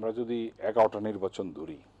আমরা যদি 11টা নির্বাচন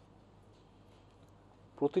ধরি,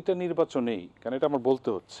 প্রতিটা নির্বাচনেই, কারণ এটা আমার বলতে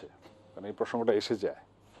হচ্ছে, কারণ এই প্রসঙ্গটা এসে যায়,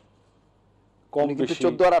 কম বেশি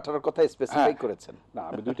 14 আর 18 কথা স্পেসিফাই করেছেন না,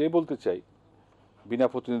 আমি দুইটাই বলতে চাই। বিনা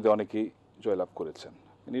প্রতিনিধি অনেকেই জয়লাভ করেছেন,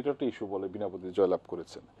 এটা একটা ইস্যু বলে বিনা প্রতিনিধি জয়লাভ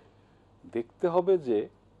করেছেন। দেখতে হবে যে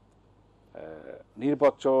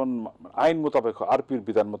নির্বাচন আইন মোতাবেক আরপির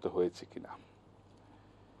বিধান মতো হয়েছে কিনা।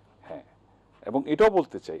 হ্যাঁ, এবং এটাও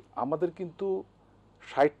বলতে চাই আমাদের কিন্তু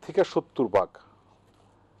 60 থেকে 70%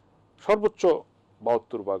 সর্বোচ্চ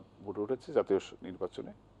 72% ভোট উঠেছে জাতীয়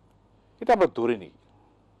নির্বাচনে, এটা আমরা ধরে নিই।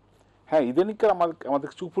 হ্যাঁ, ইদানিংকার আমাদের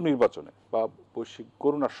কিছু উপনির্বাচনে বা বৈশ্বিক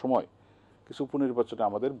করোনার সময় কিছু উপনির্বাচনে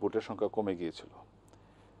আমাদের ভোটের সংখ্যা কমে গিয়েছিল।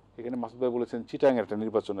 এখানে মাসুদ ভাই বলেছেন চিটাং একটা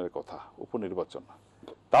নির্বাচনের কথা, উপনির্বাচন,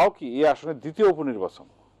 তাও কি এই আসনে দ্বিতীয় উপনির্বাচন।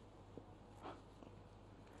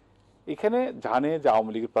 এখানে জানে যে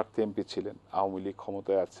আওয়ামী লীগের প্রার্থী এমপি ছিলেন, আওয়ামী লীগ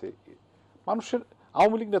ক্ষমতায় আছে, মানুষের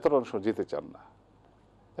আওয়ামী লীগ নেতারা অনেক সময় যেতে চান না,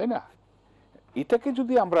 তাই না? এটাকে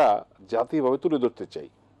যদি আমরা জাতীয়ভাবে তুলে ধরতে চাই,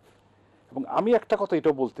 এবং আমি একটা কথা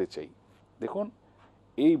এটাও বলতে চাই, দেখুন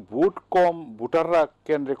এই ভোটাররা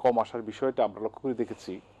কেন্দ্রে কম আসার বিষয়টা আমরা লক্ষ্য করে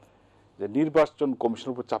দেখেছি যে নির্বাচন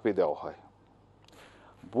কমিশনের উপর চাপিয়ে দেওয়া হয়।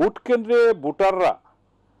 ভোট কেন্দ্রে ভোটাররা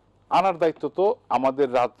আনার দায়িত্ব তো আমাদের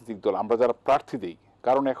রাজনৈতিক দল, আমরা যারা প্রার্থী দেই।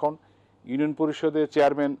 কারণ এখন ইউনিয়ন পরিষদের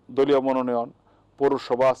চেয়ারম্যান দলীয় মনোনয়ন,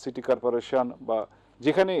 পৌরসভা, সিটি কর্পোরেশন বা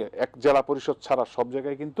যেখানে এক জেলা পরিষদ ছাড়া সব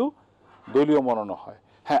জায়গায় কিন্তু দলীয় মনোনয়ন হয়।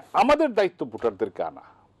 হ্যাঁ, আমাদের দায়িত্ব ভোটারদেরকে আনা,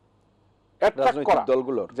 রাজনৈতিক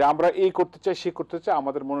দলগুলোর যে আমরা এই করতে চাই, সে করতে চাই,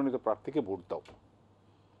 আমাদের মনোনীত প্রার্থীকে ভোট দাও।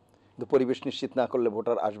 পরিবেশ নিশ্চিত না করলে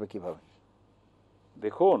ভোটার আসবে কিভাবে?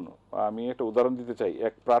 দেখুন, আমি একটা উদাহরণ দিতে চাই।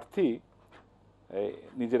 এক প্রার্থী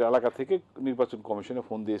নিজের এলাকা থেকে নির্বাচন কমিশনে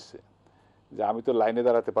ফোন দিয়েছে যে আমি তো লাইনে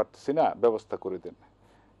দাঁড়াতে পারতেছি না, ব্যবস্থা করে দেন।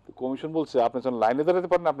 কমিশন বলছে আপনি যখন লাইনে দাঁড়াতে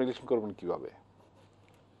পারেন আপনি ইলেকশন করবেন কিভাবে?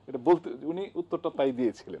 এটা বলতে উনি উত্তরটা তাই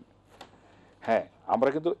দিয়েছিলেন। হ্যাঁ, আমরা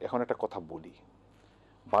কিন্তু এখন একটা কথা বলি,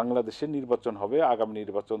 বাংলাদেশের নির্বাচন হবে আগামী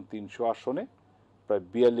নির্বাচন 300 আসনে, প্রায়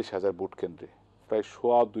 42,000 ভোট কেন্দ্রে, প্রায়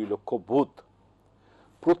 2.25 লক্ষ বুথ।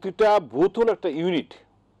 প্রতিটা বুথ হলো একটা ইউনিট,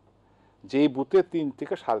 যেই বুথে 3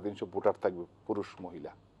 থেকে 350 ভোটার থাকবে, পুরুষ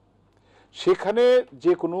মহিলা। সেখানে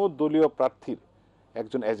যে কোনো দলীয় প্রার্থীর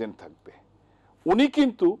একজন এজেন্ট থাকবে। উনি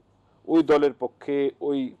কিন্তু ওই দলের পক্ষে,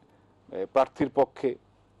 ওই প্রার্থীর পক্ষে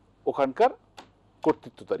ওখানকার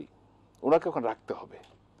কর্তৃত্বদারী, ওনাকে ওখানে রাখতে হবে।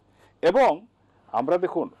 এবং আমরা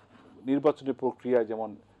দেখুন নির্বাচনী প্রক্রিয়া যেমন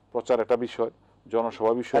প্রচার একটা বিষয়,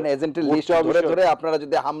 জনসভা বিষয়, এজেন্টের লিস্ট ধরে ধরে আপনারা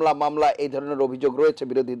যদি হামলা মামলা এই ধরনের অভিযোগ রয়েছে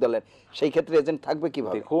বিরোধী দলের, সেই ক্ষেত্রে এজেন্ট থাকবে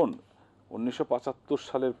কিভাবে? দেখুন 1975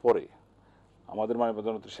 সালের পরে আমাদের মাননীয়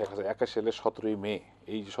প্রধানমন্ত্রী শেখ হাসিনা 21 সালের 17ই মে,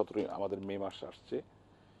 এই যে 17ই আমাদের মে মাস আসছে,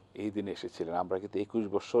 এই দিনে এসেছিলেন। আমরা কিন্তু 21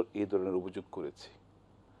 বছর এই ধরনের অভিযোগ করেছি,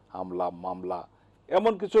 হামলা মামলা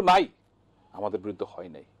এমন কিছু নাই আমাদের বিরুদ্ধে হয়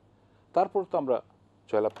নাই। তারপর তো আমরা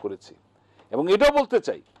জয়লাভ করেছি। এবং এটাও বলতে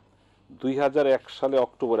চাই 2001 সালে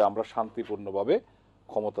অক্টোবরে আমরা শান্তিপূর্ণভাবে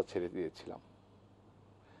ক্ষমতা ছেড়ে দিয়েছিলাম।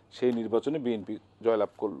 সেই নির্বাচনে বিএনপি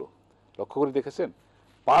জয়লাভ করলো। লক্ষ্য করে দেখেছেন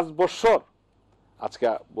 5 বছর আজকে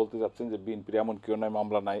বলতে যাচ্ছেন যে বিএনপির এমন কেউ নাই,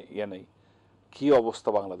 মামলা নাই, ইয়ে নাই। কি অবস্থা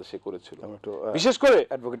বাংলাদেশে করেছিল। বিশেষ করে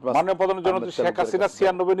মাননীয় প্রধানমন্ত্রী শেখ হাসিনা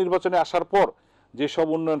 96 নির্বাচনে আসার পর যে সব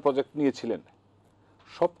উন্নয়ন প্রজেক্ট নিয়েছিলেন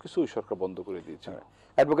সবকিছু ওই সরকার বন্ধ করে দিয়েছিল।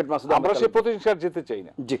 অ্যাডভোকেট মাসুদ, আমরা সেই প্রতিষ্ঠান যেতে চাই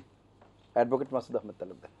না। জি, অ্যাডভোকেট মাসুদ আহমেদ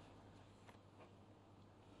তালুকদার।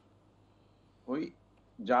 ওই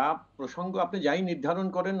যা প্রসঙ্গ আপনি যাই নির্ধারণ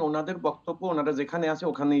করেন, ওনাদের বক্তব্য ওনারা যেখানে আছে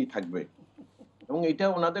ওখানেই থাকবে, এবং এটা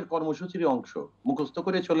ওনাদের কর্মসূচির অংশ। মুখস্থ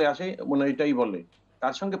করে চলে আসে, ওনারা এটাই বলে।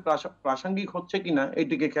 তার সঙ্গে প্রাসঙ্গিক হচ্ছে কিনা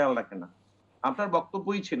এইদিকে খেয়াল রাখে না। আপনার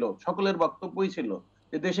বক্তব্যই ছিল, সকলের বক্তব্যই ছিল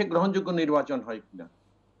যে দেশে গ্রহণযোগ্য নির্বাচন হয় কিনা।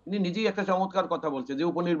 তিনি নিজেই একটা চমৎকার কথা বলছে যে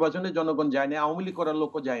উপনির্বাচনে জনগণ যায়নি, আওয়ামী লীগ করার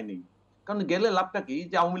লোকও যায়নি। কারণ গেলে লাভটা কি,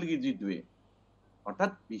 যে আওয়ামী লীগ জিতবে।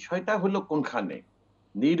 অর্থাৎ বিষয়টা হলো কোনখানে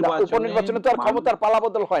উপনির্বাচনে তো আর ক্ষমতার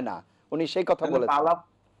পালাবদল হয় না, উনি সেই কথা বলেছেন।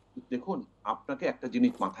 দেখুন, আপনাকে একটা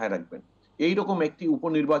জিনিস মাথায় রাখবেন, এইরকম একটি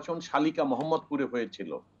উপনির্বাচন শালিকা মোহাম্মদপুরে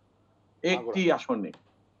হয়েছিল একটি আসনে।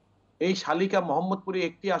 এই শালিকা মোহাম্মদপুরে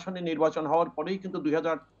একটি আসনে নির্বাচন হওয়ার পরেই কিন্তু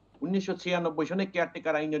 1996 সনে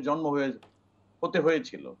কেয়ারটেকার আইনের জন্ম হতে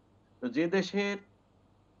হয়েছিল। তো যে দেশের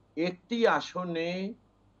একটি আসনে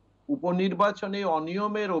উপনির্বাচনে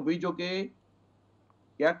অনিয়মের অভিযোগে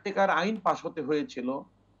কেয়ারটেকার আইন পাশ হতে হয়েছিল,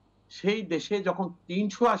 সেই দেশে যখন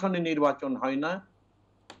 300 আসনে নির্বাচন হয় না,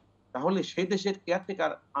 তাহলে সেই দেশের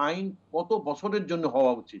কেয়ারটেকার আইন কত বছরের জন্য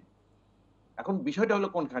হওয়া উচিত? এখন বিষয়টা হলো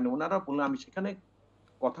কোনখানে, ওনারা বললেন, আমি সেখানে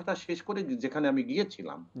কথাটা শেষ করে যেখানে আমি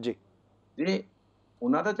গিয়েছিলাম, জি, যে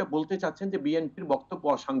ওনারা যা বলতে চাচ্ছেন যে বিএনপির বক্তব্য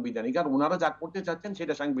অসাংবিধানিক, আর ওনারা যা করতে চাচ্ছেন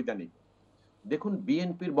সেটা সাংবিধানিক। দেখুন,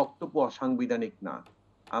 বিএনপির বক্তব্য অসাংবিধানিক না।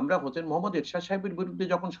 আমরা হোসেন মোহাম্মদ এরশাদ সাহেবের বিরুদ্ধে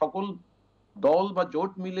যখন সকল দল বা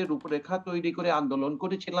জোট মিলে রূপরেখা তৈরি করে আন্দোলন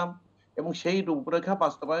করেছিলাম, এবং সেই রূপরেখা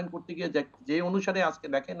বাস্তবায়ন করতে গিয়ে যে অনুসারে আজকে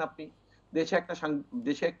দেখেন আপনি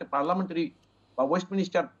দেশে একটা পার্লামেন্টারি বা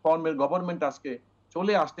ওয়েস্টমিনিস্টার ফর্মের গভর্নমেন্ট আজকে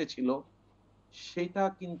চলে আসতেছিল, সেটা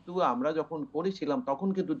কিন্তু আমরা যখন করেছিলাম তখন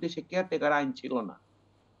কিন্তু দেশে কেয়ারটেকার আইন ছিল না।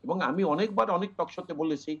 এবং আমি অনেকবার অনেক টকশোতে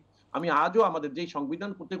বলেছি, আমি আজও আমাদের যেই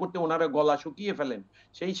সংবিধান করতে করতে ওনারা গলা শুকিয়ে ফেলেন,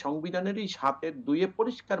 সেই সংবিধানেরই 7-2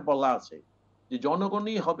 পরিষ্কার বলা আছে যে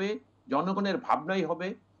জনগণই হবে, জনগণের ভাবনাই হবে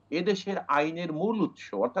এদেশের আইনের মূল উৎস,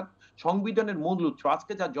 অর্থাৎ সংবিধানের মূল উৎস।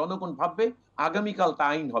 আজকে যা জনগণ ভাববে, আগামীকাল তা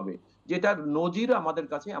আইন হবে। যেটার নজির আমাদের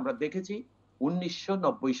কাছে আমরা দেখেছি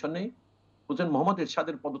 1990 সনে হোসেন মোহাম্মদ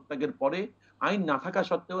এরশাদের পদত্যাগের পরে আইন না থাকা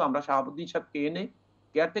সত্ত্বেও আমরা শাহাবুদ্দিন সাহেবকে এনে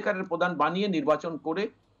কেয়ারটেকারের প্রধান বানিয়ে নির্বাচন করে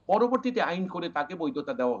পরবর্তীতে আইন করে তাকে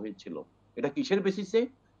বৈধতা দেওয়া হয়েছিল। এটা কিসের বেসিসে?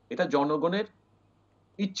 এটা জনগণের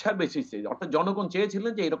ইচ্ছার বেসিসে। অর্থাৎ জনগণ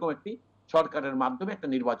চেয়েছিলেন যে এরকম একটি সরকারের মাধ্যমে একটা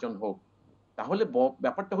নির্বাচন হোক। তাহলে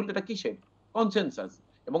ব্যাপারটা হলো এটা কিসের? কনসেনসাস।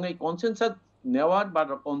 এবং এই কনসেনসাস নেওয়ার বা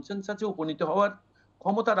কনসেনসাসে উপনীত হওয়ার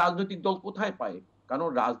ক্ষমতা রাজনৈতিক দল কোথায় পায়? কারণ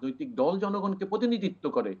রাজনৈতিক দল জনগণকে প্রতিনিধিত্ব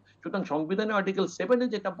করে। সুতরাং সংবিধানের আর্টিকেল 7 এ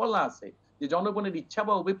যেটা বলা আছে যে জনগণের ইচ্ছা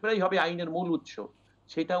বা অভিপ্রায় হবে আইনের মূল উৎস,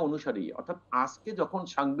 সেটা অনুসারেই। অর্থাৎ আজকে যখন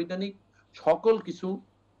সাংবিধানিক সকল কিছু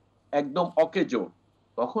একদম অকেজো,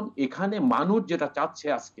 তখন এখানে মানুষ যেটা চাচ্ছে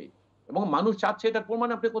আজকে, এবং মানুষ চাচ্ছে এটার প্রমাণ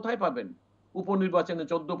আপনি কোথায় পাবেন? উপনির্বাচনে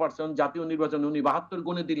 14%, জাতীয় নির্বাচনে উনি 72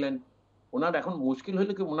 গুণে দিলেন। উনার এখন মুশকিল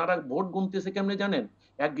হইলো কি, উনারা ভোট গুনতেছে কেমনে জানেন?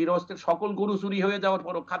 এক গৃহস্থের সকল গরু চুরি হয়ে যাওয়ার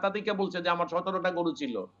পরও খাতা থেকে বলছে যে আমার 17 টা গরু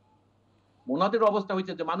ছিল। উনাদের অবস্থা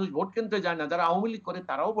হইছে যে মানুষ ভোট কেন্দ্রে যায় না, যারা আওয়ামী লীগ করে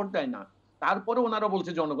তারাও ভোট দেয় না। তারপরে ওনারা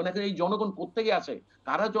বলছে জনগণ। এখন এই জনগণ কোত্থেকে আসে?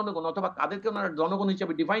 কারা জনগণ, অথবা কাদেরকে ওনারা জনগণ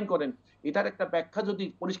হিসেবে ডিফাইন করেন? এটার একটা ব্যাখ্যা যদি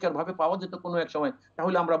পরিষ্কারভাবে পাওয়া যেত কোনো এক সময়,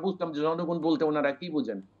 তাহলে আমরা বুঝতাম যে জনগণ বলতে ওনারা কি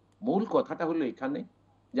বুঝেন। মূল কথাটা হলো এখানে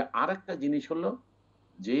যে আরেকটা জিনিস হলো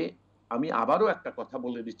যে, আমি আবারও একটা কথা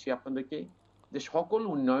বলে দিচ্ছি আপনাদেরকে, যে সকল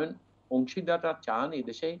উন্নয়ন অংশীদাররা চান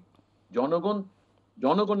এদেশে জনগণ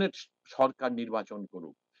জনগণের সরকার নির্বাচন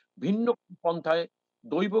করুক। ভিন্ন পন্থায়,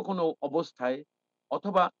 দৈব কোনো অবস্থায়,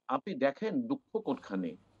 অথবা আপনি দেখেন দুঃখ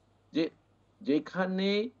কোনখানে, যে যেখানে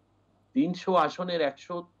 ৩০০ আসনের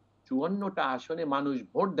 ১৫৪ টা আসনে মানুষ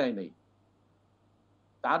ভোট দেয় নাই,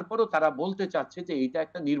 তারপরও তারা বলতে চাচ্ছে যে এটা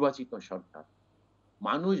একটা নির্বাচিত সরকার।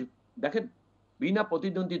 মানুষ দেখেন, বিনা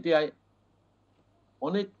প্রতিদ্বন্দ্বিতায়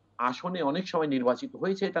অনেক আসনে অনেক সময় নির্বাচিত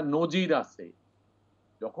হয়েছে, এটা নজির আছে।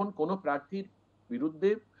 যখন কোনো প্রার্থীর বিরুদ্ধে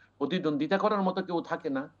প্রতিদ্বন্দ্বিতা করার মতো কেউ থাকে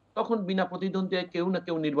না, তখন বিনা প্রতিদ্বন্দ্বিতায় কেউ না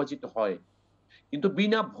কেউ নির্বাচিত হয়। কিন্তু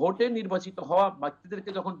বিনা ভোটে নির্বাচিত হওয়া ব্যক্তিদেরকে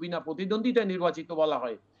যখন বিনা প্রতিদ্বন্দ্বিতায় নির্বাচিত বলা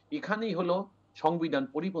হয়, এখানেই হলো সংবিধান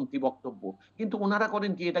পরিপন্থী বক্তব্য। কিন্তু ওনারা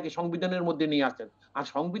করেন কি, এটাকে সংবিধানের মধ্যে নিয়ে আসেন। আর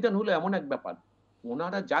সংবিধান হলো এমন এক ব্যাপার,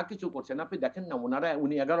 ওনারা যা কিছু করছেন আপনি দেখেন না,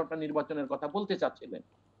 উনি 11টা নির্বাচনের কথা বলতে চাচ্ছিলেন।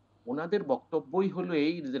 ওনাদের বক্তব্যই হলো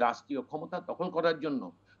এই যে রাষ্ট্রীয় ক্ষমতা দখল করার জন্য।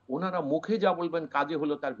 ওনারা মুখে যা বলবেন কাজে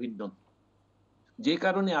হলো তার ভিন্ন। যে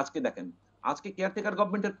কারণে আজকে দেখেন, আজকে কেয়ারটেকার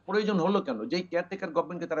গভর্নমেন্টের প্রয়োজন হলো কেন? যেই কেয়ারটেকার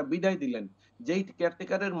গভর্নমেন্টকে তারা বিদায় দিলেন, যেই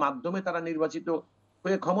কেয়ারটেকারের মাধ্যমে তারা নির্বাচিত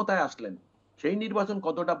হয়ে ক্ষমতায় আসলেন, সেই নির্বাচন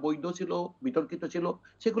কতটা বৈধ ছিল, বিতর্কিত ছিল,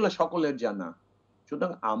 সেগুলো সকলের জানা।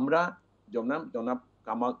 সুতরাং আমরা, জনাব জনাব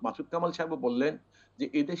মাসুদ কামাল সাহেবও বললেন যে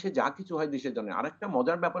এদেশে যা কিছু হয় দেশের জন্য। আরেকটা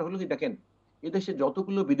মজার ব্যাপার হলো কি দেখেন, এদেশে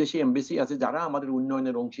যতগুলো বিদেশি এমবাসি আছে যারা আমাদের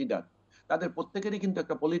উন্নয়নের অংশীদার, তাদের প্রত্যেকেরই কিন্তু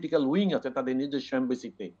একটা পলিটিক্যাল উইং আছে তাদের নিজস্ব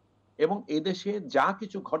এমবাসিতে। এবং এদেশে যা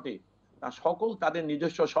কিছু ঘটে তা সকল তাদের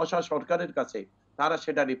নিজস্ব সরকারের কাছে তারা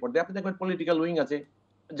সেটা রিপোর্ট দেয়। আপনি দেখবেন পলিটিক্যাল উইং আছে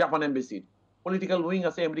জাপান এমবাসির, পলিটিক্যাল উইং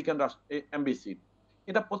আছে আমেরিকান এমবাসির,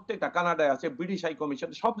 এটা প্রত্যেকটা কানাডায় আছে, ব্রিটিশ হাই কমিশন,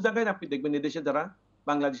 সব জায়গায় আপনি দেখবেন এদেশে যারা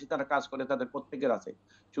বাংলাদেশে তারা কাজ করে তাদের প্রত্যেকের আছে।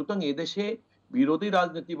 সুতরাং এদেশে বিরোধী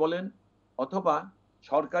রাজনীতি বলেন অথবা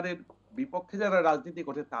সরকারের বিপক্ষে যারা রাজনীতি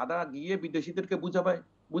করে, তারা গিয়ে বিদেশিদেরকে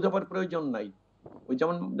বুঝাবার প্রয়োজন নাই। ওই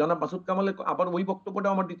যেমন জনাব মাসুদ কামালের আবার ওই বক্তব্যটা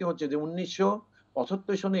আমার দিতে হচ্ছে যে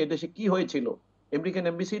 1975 সনে এদেশে কি হয়েছিল, আমেরিকান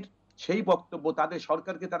এমবাসির সেই বক্তব্য, তাদের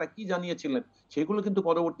সরকারকে তারা কি জানিয়েছিলেন, সেগুলো কিন্তু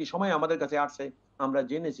পরবর্তী সময়ে আমাদের কাছে আসছে, আমরা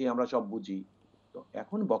জেনেছি, আমরা সব বুঝি। তো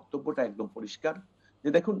এখন বক্তব্যটা একদম পরিষ্কার যে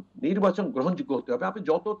দেখুন, নির্বাচন গ্রহণযোগ্য হতে হবে। আপনি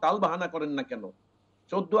যত তাল বাহানা করেন না কেন,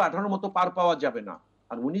 14-18 মতো পার পাওয়া যাবে না।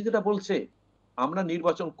 আর উনি যেটা বলছে আমরা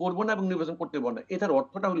নির্বাচন করব না এবং নির্বাচন করতে পারবো না, এটার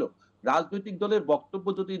অর্থটা হলো রাজনৈতিক দলের বক্তব্য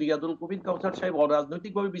যদি রিয়াদুল কবির কাউসার সাহেব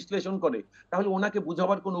অরাজনৈতিকভাবে বিশ্লেষণ করে, তাহলে ওনাকে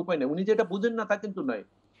বুঝাবার কোনো উপায় নেই। উনি যেটা বুঝেন না তা কিন্তু নয়।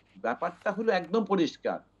 ব্যাপারটা হলো একদম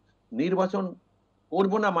পরিষ্কার। নির্বাচন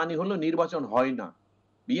করব না মানে হলো নির্বাচন হয় না।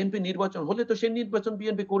 বিএনপি নির্বাচন হলে তো সে নির্বাচন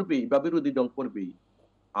বিএনপি করবেই বা বিরোধী দল করবেই।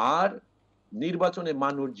 আর নির্বাচনে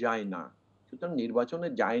মানুষ যায় না। সুতরাং নির্বাচনে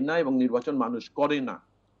যায় না এবং নির্বাচন মানুষ করে না।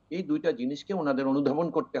 এই দুইটা জিনিসকে ওনাদের অনুধাবন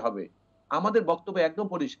করতে হবে। আমাদের বক্তব্য একদম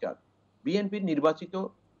পরিষ্কার।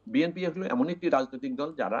 বিএনপি হলো এমন একটি রাজনৈতিক দল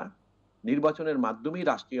যারা নির্বাচনের মাধ্যমেই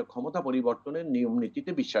রাষ্ট্রীয় ক্ষমতা পরিবর্তনের নিয়ম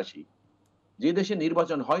নীতিতে বিশ্বাসী। যে দেশে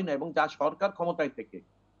নির্বাচন হয় না এবং যা সরকার ক্ষমতায় থেকে,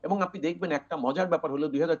 এবং আপনি দেখবেন একটা মজার ব্যাপার হলো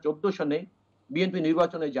 2014 সনে বিএনপি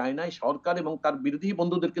নির্বাচনে যায় নাই, সরকার এবং তার বিরোধী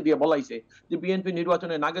বন্ধুদেরকে দিয়ে বলাইছে যে বিএনপি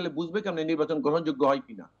নির্বাচনে না গেলে বুঝবে কেমন নির্বাচন গ্রহণযোগ্য হয়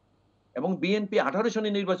কিনা। এবং বিএনপি 18 সনে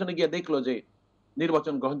নির্বাচনে গিয়ে দেখলো যে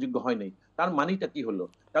নির্বাচন গ্রহণযোগ্য হয় নাই। তার মানেটা কি হলো?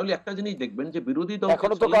 তাহলে একটা জিনিস দেখবেন যে বিরোধী দল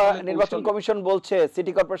এখনো তো নির্বাচন কমিশন বলছে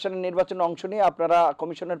সিটি কর্পোরেশনের নির্বাচনে অংশ নিয়ে আপনারা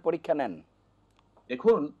কমিশনের পরীক্ষা নেন।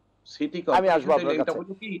 দেখুন, সিটি আমি আসবো আপনার কাছে,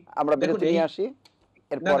 আমরা বিরতি নিয়ে আসি।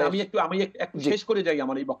 এরপরে আমি একটু শেষ করে যাই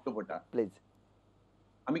আমার এই বক্তব্যটা, প্লিজ।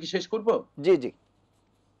 আমি কি শেষ করব? জি জি।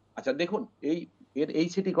 আচ্ছা দেখুন, এই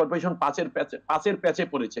সিটি কর্পোরেশন পাঁচের প্যাচে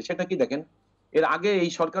পড়েছে। সেটা কি দেখেন, এর আগে এই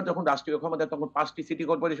সরকার যখন রাষ্ট্রীয় ক্ষমতায় তখন 5টি সিটি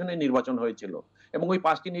কর্পোরেশনে নির্বাচন হয়েছিল এবং ওই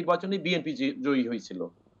 5টি নির্বাচনে বিএনপি জয়ী হয়েছিল।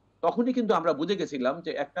 তখনই কিন্তু আমরা বুঝে গেছিলাম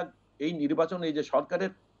যে একটা এই নির্বাচন, এই যে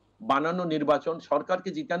সরকারের বানানো নির্বাচন, সরকারকে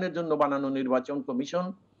জিতানোর জন্য বানানো নির্বাচন কমিশন,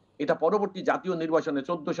 এটা পরবর্তী জাতীয় নির্বাচনে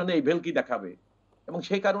 14 সনে এই ভেলকি দেখাবে। এবং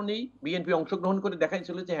সেই কারণেই বিএনপি অংশগ্রহণ করে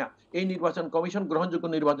দেখাইছিল যে হ্যাঁ, এই নির্বাচন কমিশন গ্রহণযোগ্য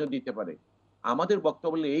নির্বাচন দিতে পারে। আমাদের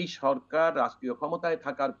বক্তব্য হলো এই সরকার রাষ্ট্রীয় ক্ষমতায়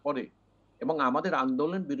থাকার পরে, এবং আমাদের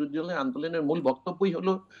আন্দোলন, বিরোধী দলের আন্দোলনের মূল বক্তব্যই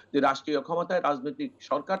হলো যে রাষ্ট্রীয় ক্ষমতায় রাজনৈতিক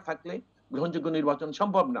সরকার থাকলে গ্রহণযোগ্য নির্বাচন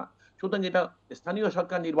সম্ভব না। সুতরাং এটা স্থানীয়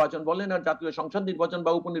সরকার নির্বাচন বলেন আর জাতীয় সংসদ নির্বাচন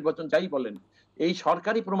বা উপনির্বাচন যাই বলেন, এই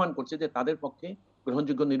সরকারই প্রমাণ করছে যে তাদের পক্ষে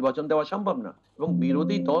গ্রহণযোগ্য নির্বাচন দেওয়া সম্ভব না। এবং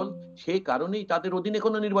বিরোধী দল সেই কারণেই তাদের অধীনে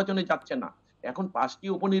কোনো নির্বাচনে যাচ্ছে না। এখন 5টি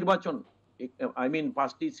উপনির্বাচন, আই মিন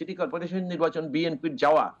 5টি সিটি কর্পোরেশন নির্বাচন বিএনপির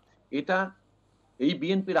যাওয়া, এটা এই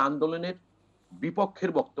বিএনপির আন্দোলনের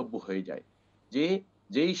বিপক্ষের বক্তব্য হয়ে যায় যে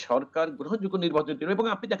যেই সরকার গ্রহণযোগ্য নির্বাচন দিল। এবং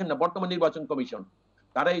আপনি দেখেন না, বর্তমান নির্বাচন কমিশন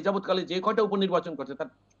তারা এই যাবৎকালে যে কয়টা উপনির্বাচন করছে তার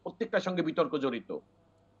প্রত্যেকটার সঙ্গে বিতর্ক জড়িত,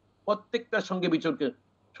 প্রত্যেকটার সঙ্গে বিতর্ক।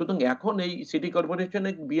 সুতরাং এখন এই সিটি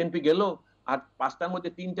কর্পোরেশনে বিএনপি গেল আর 5টার মধ্যে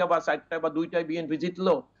 3টা বা 4টা বা 2টায় বিএনপি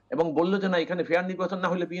জিতলো এবং বললো যে না, এখানে ফেয়ার নির্বাচন না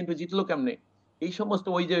হলে বিএনপি জিতলো কেমনে? এই সমস্ত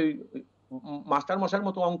ওই যে মাস্টার মশার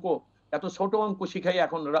মতো অঙ্ক, এত ছোট অঙ্ক শিখাই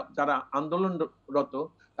এখন যারা আন্দোলনরত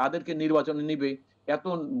তাদেরকে নির্বাচনে নিবে, এত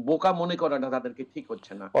বোকা মনে করাটা তাদেরকে ঠিক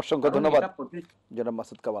হচ্ছে না। অসংখ্য ধন্যবাদ জনাব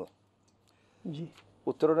মাসুদ কামাল। জি,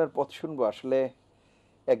 উত্তরণের পথ শুনবো। আসলে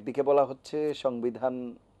একদিকে বলা হচ্ছে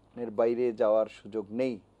সংবিধানের বাইরে যাওয়ার সুযোগ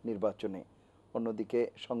নেই নির্বাচনে, অন্যদিকে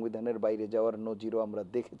সংবিধানের বাইরে যাওয়ার নজিরও আমরা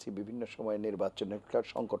দেখেছি বিভিন্ন সময় নির্বাচনের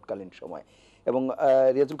সংকটকালীন সময়। এবং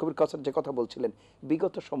রিয়াজুল কবির কাউসার যে কথা বলছিলেন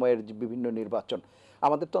বিগত সময়ের যে বিভিন্ন নির্বাচন,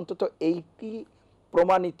 আমাদের তো অন্তত এইটি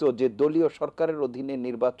প্রমাণিত যে দলীয় সরকারের অধীনে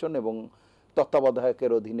নির্বাচন এবং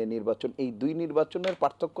তত্ত্বাবধায়কের অধীনে নির্বাচন, এই দুই নির্বাচনের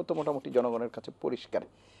পার্থক্য তো মোটামুটি জনগণের কাছে পরিষ্কার।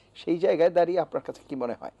 সেই জায়গায় দাঁড়িয়ে আপনার কাছে কি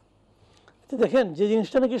মনে হয়? দেখেন, যে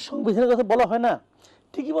জিনিসটা নাকি সংবিধানের কথা বলা হয় না,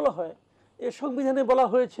 ঠিকই বলা হয়। এই সংবিধানে বলা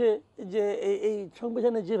হয়েছে যে এই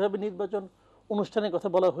সংবিধানে যেভাবে নির্বাচন অনুষ্ঠানের কথা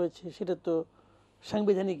বলা হয়েছে সেটা তো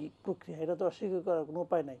সাংবিধানিক প্রক্রিয়া, এটা তো অস্বীকার করার কোনো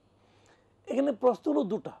উপায় নাই। এখানে প্রশ্ন হলো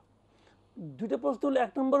দুইটা প্রশ্ন হলো।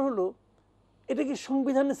 1 নম্বর হলো, এটা কি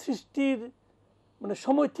সংবিধানের সৃষ্টির মানে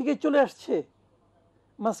সময় থেকে চলে আসছে?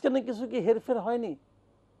 মাঝখানে কিছু কি হেরফের হয়নি?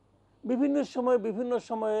 বিভিন্ন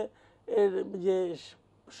সময়ে এর যে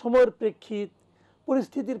সময়ের প্রেক্ষিত,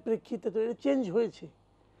 পরিস্থিতির প্রেক্ষিতে তো এটা চেঞ্জ হয়েছে।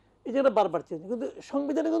 এই জায়গাটা বারবার চেঞ্জ, কিন্তু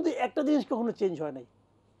সংবিধানে কিন্তু একটা জিনিস কখনো চেঞ্জ হয় নাই।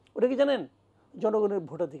 ওটা কি জানেন? জনগণের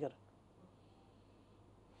ভোটাধিকার।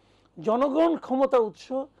 জনগণ ক্ষমতার উৎস,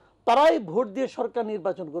 তারাই ভোট দিয়ে সরকার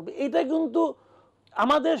নির্বাচন করবে। এটা কিন্তু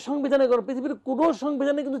আমাদের সংবিধানে, পৃথিবীর কোনো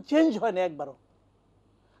সংবিধানে কিন্তু চেঞ্জ হয় না একবারও।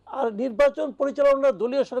 আর নির্বাচন পরিচালনা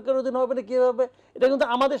দলীয় সরকারের অধীনে হবে না কীভাবে, এটা কিন্তু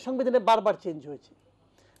আমাদের সংবিধানে বারবার চেঞ্জ হয়েছে।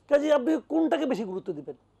 কাজে আপনি কোনটাকে বেশি গুরুত্ব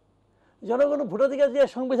দিবেন? জনগণ ভোটাধিকার যে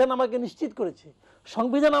সংবিধান আমাকে নিশ্চিত করেছে,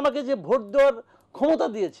 সংবিধান আমাকে যে ভোট দেওয়ার ক্ষমতা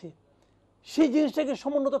দিয়েছে, সেই জিনিসটাকে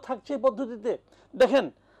সমুন্নত থাকছে এই পদ্ধতিতে। দেখেন,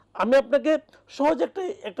 আমি আপনাকে সহজ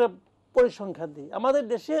একটা পরিসংখ্যান দিই। আমাদের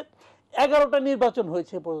দেশে 11টা নির্বাচন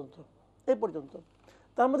হয়েছে এই পর্যন্ত।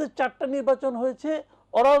 তার মধ্যে 4টা নির্বাচন হয়েছে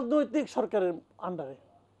অরাজনৈতিক সরকারের আন্ডারে,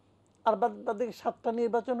 আর বাদ 7টা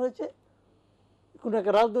নির্বাচন হয়েছে কোনো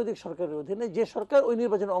একটা রাজনৈতিক সরকারের অধীনে, যে সরকার ওই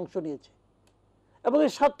নির্বাচনে অংশ নিয়েছে। এবং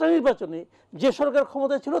এই 7টা নির্বাচনে যে সরকার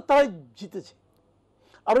ক্ষমতায় ছিল তারাই জিতেছে,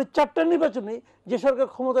 আর ওই 4টা নির্বাচনে যে সরকার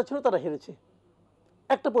ক্ষমতা ছিল তারা হেরেছে।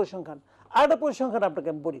 একটা পরিসংখ্যান। আর একটা পরিসংখ্যান আপনাকে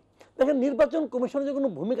আমি বলি। দেখেন, নির্বাচন কমিশনের যে কোনো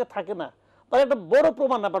ভূমিকা থাকে না, তার একটা বড়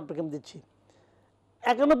প্রমাণ আপনাকে আমি দিচ্ছি।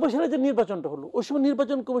 91 সালে যে নির্বাচনটা হলো, ওই সময়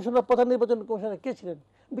নির্বাচন কমিশনার, প্রধান নির্বাচন কমিশনার কে ছিলেন?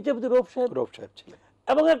 বিচারপতি রৌফ সাহেব ছিলেন।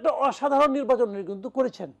 এবং একটা অসাধারণ নির্বাচন কিন্তু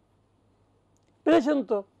করেছেন, পেরেছেন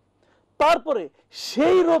তো। তারপরে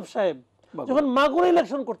সেই রৌফ সাহেব যখন মাগুরা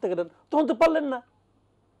ইলেকশন করতে গেলেন তখন তো পারলেন না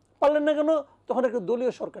কেন? তখন একটা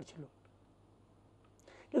দলীয় সরকার ছিল।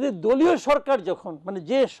 কিন্তু দলীয় সরকার যখন, মানে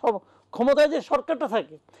যে ক্ষমতায় যে সরকারটা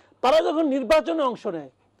থাকে, তারা যখন নির্বাচনে অংশ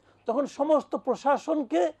নেয় তখন সমস্ত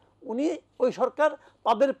প্রশাসনকে উনি, ওই সরকার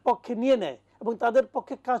তাদের পক্ষে নিয়ে নেয় এবং তাদের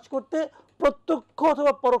পক্ষে কাজ করতে প্রত্যক্ষ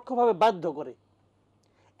অথবা পরোক্ষভাবে বাধ্য করে।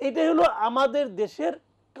 এটাই হলো আমাদের দেশের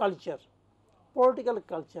কালচার, পলিটিক্যাল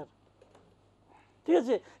কালচার। ঠিক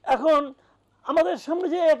আছে? এখন আমাদের সামনে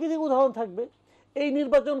যে একই উদাহরণ থাকবে, এই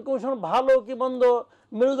নির্বাচন কমিশন ভালো কি মন্দ,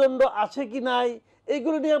 মেরুদণ্ড আছে কি নাই,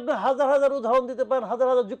 এইগুলো নিয়ে আপনি হাজার হাজার উদাহরণ দিতে পারেন, হাজার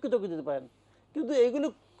হাজার যুক্তিতর্ক দিতে পারেন, কিন্তু এইগুলো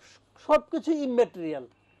সব কিছু ইম্যাটেরিয়াল।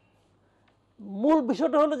 মূল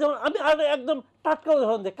বিষয়টা হলো, যেমন আমি আর একদম টাটকা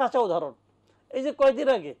উদাহরণ দিই, কাঁচা উদাহরণ। এই যে কয়েকদিন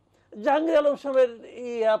আগে জাহাঙ্গীর আলম সাহেবের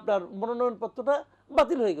আপনার মনোনয়নপত্রটা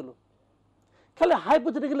বাতিল হয়ে গেল। খালি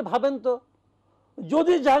হাইপোথেটিক্যালি ভাবেন তো,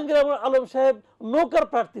 যদি জাহাঙ্গীর আলম সাহেব নৌকার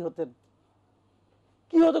প্রার্থী হতেন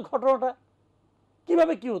কি হতো? ঘটনাটা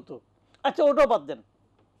কিভাবে কি হতো? আচ্ছা, ওটাও বাদ দেন।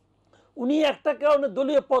 উনি একটা কারণে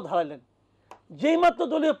দলীয় পদ হারাইলেন, যেই মাত্র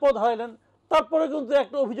দলীয় পদ হারাইলেন তারপরে কিন্তু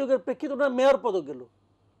একটা অভিযোগের প্রেক্ষিতে ওনার মেয়র পদও গেল।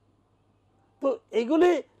 তো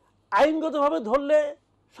এগুলি আইনগতভাবে ধরলে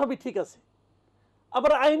সবই ঠিক আছে,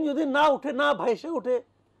 আবার আইন যদি না উঠে, না ভাইসে উঠে,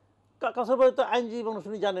 কাছাবাড়ি তো আইনজীবী মানুষ,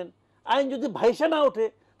 উনি জানেন, আইন যদি ভাইসে না ওঠে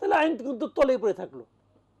তাহলে আইন কিন্তু তলেই পড়ে থাকলো।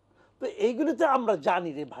 তো এইগুলিতে আমরা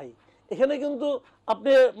জানি রে ভাই, এখানে কিন্তু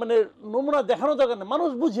আপনি মানে নমুনা দেখানো দরকার না, মানুষ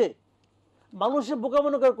বুঝে, মানুষের বোকা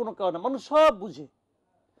মনে করার কোনো কারণ না, মানুষ সব বুঝে,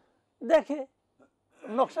 দেখে,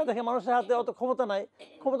 নকশা দেখে। মানুষের হাতে অত ক্ষমতা নাই,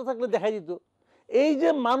 ক্ষমতা থাকলে দেখাই দিত। এই যে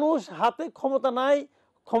মানুষ হাতে ক্ষমতা নাই,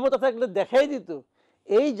 ক্ষমতা থাকলে দেখাই দিত,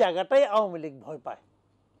 এই জায়গাটাই আওয়ামী লীগ ভয় পায়,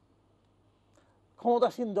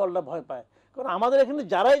 ক্ষমতাসীন দলটা ভয় পায়। কারণ আমাদের এখানে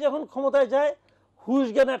যারাই যখন ক্ষমতায় যায় হুশ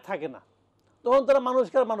জ্ঞান আর থাকে না, তখন তারা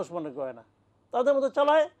মানুষকে আর মানুষ মনে করে না, তাদের মতো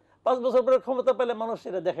চালায়। 5 বছর পরে ক্ষমতা পেলে মানুষ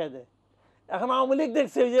সেটা দেখাই দেয়। এখন আওয়ামী লীগ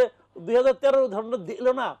দেখছে ওই যে 2013 উদাহরণটা দিল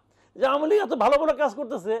না, যে আওয়ামী লীগ এত ভালো ভালো কাজ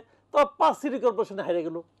করতেছে, তো 5 সিটি কর্পোরেশনে হারিয়ে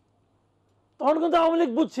গেল। তখন কিন্তু আওয়ামী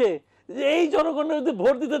লীগ বুঝছে যে এই জনগণের যদি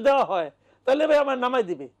ভোট দিতে দেওয়া হয় তাহলে ভাই আমার নামাই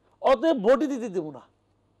দিবে, অতএব ভোটই দিতে দেবো না,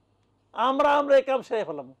 আমরা এই কাম সেরে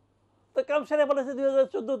ফেলাম। তো কাম সেরে ফেলেছে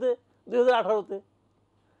 2014-তে, 2018-তে।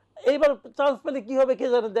 এইবার চান্স পেলে কি হবে কে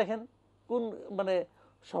জানে। দেখেন কোন মানে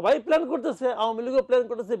সবাই প্ল্যান করতেছে, আওয়ামী লীগও প্ল্যান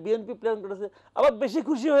করতেছে, বিএনপি প্ল্যান করতেছে। আবার বেশি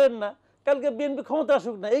খুশি হয়েন না, কালকে বিএনপি ক্ষমতা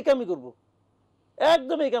আসুক না, এই কামই করব,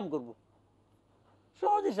 একদম এই কাম করব।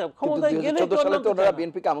 সহজ হিসাব, ক্ষমতায় গেলে 2014 সালে তো ওনারা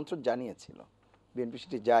বিএনপিকে আমন্ত্রণ জানিয়েছিল, বিএনপি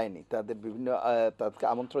সেটি যায়নি, তাদের বিভিন্ন তাদেরকে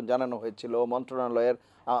আমন্ত্রণ জানানো হয়েছিল, মন্ত্রণালয়ের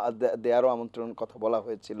দেয়ারও আমন্ত্রণ কথা বলা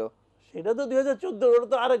হয়েছিল। সেটা তো 2014, ওটা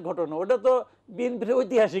তো আরেক ঘটনা, ওটা তো বিএনপির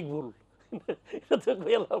ঐতিহাসিক ভুল, এটা তো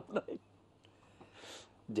লাভ নাই।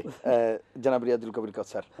 জি, জনাব রিয়াজুল কবির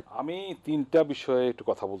কাউসার। আমি 3টা বিষয়ে একটু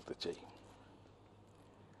কথা বলতে চাই।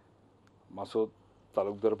 মাসুদ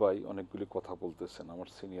তালুকদার ভাই অনেকগুলি কথা বলতেছেন, আমার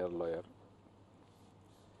সিনিয়র লয়ার।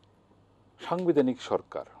 সাংবিধানিক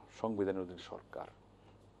সরকার, সংবিধানের অধীন সরকার,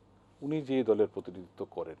 উনি যে দলের প্রতিনিধিত্ব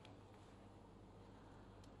করেন,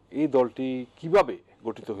 এই দলটি কিভাবে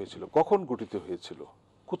গঠিত হয়েছিল, কখন গঠিত হয়েছিল,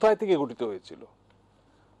 কোথায় থেকে গঠিত হয়েছিল?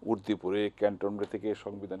 উর্দিপুরে ক্যান্টনমেন্ট থেকে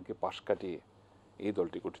সংবিধানকে পাশ কাটিয়ে এই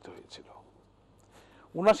দলটি গঠিত হয়েছিল।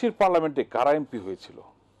 79 পার্লামেন্টে কারা এমপি হয়েছিল?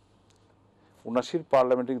 79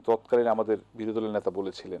 পার্লামেন্টে তৎকালীন আমাদের বিরোধী দলের নেতা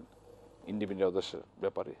বলেছিলেন ইন্ডিপেন্ডেন্ট অধ্যাদেশের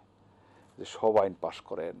ব্যাপারে যে সব আইন পাশ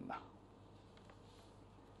করেন না,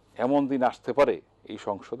 এমন দিন আসতে পারে এই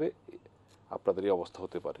সংসদে আপনাদের এই অবস্থা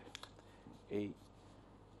হতে পারে। এই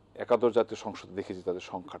একাদশ জাতীয় সংসদে দেখেছি তাদের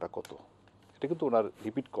সংখ্যাটা কত, এটা কিন্তু ওনার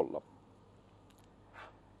রিপিট করলাম।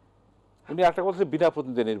 উনি একটা কথা, বিনা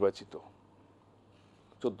প্রতিনিধি নির্বাচিত,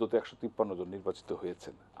 14তে 153 জন নির্বাচিত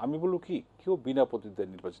হয়েছেন। আমি বলবো কি, কেউ বিনা প্রতিনিধি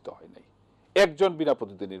নির্বাচিত হয় নাই, একজন বিনা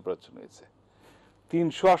প্রতিনিধি নির্বাচন হয়েছে।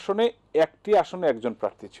 300 আসনে 1টি আসনে একজন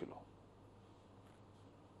প্রার্থী ছিল,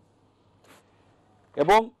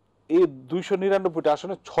 এবং এই 299টি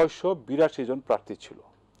আসনে 682 জন প্রার্থী ছিল।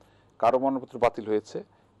 কারো মনোনয়নপত্র বাতিল হয়েছে,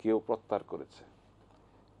 কেউ প্রত্যাহার করেছে।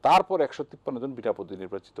 তারপর 153 জন বিনা প্রতিনিধি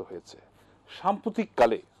নির্বাচিত হয়েছে। সাম্প্রতিক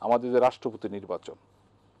কালে আমাদের যে রাষ্ট্রপতি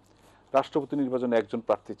নির্বাচনে একজন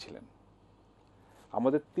প্রার্থী ছিলেন।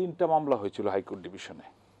 আমাদের 3টা মামলা হয়েছিল হাইকোর্ট ডিভিশনে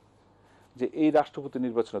যে এই রাষ্ট্রপতি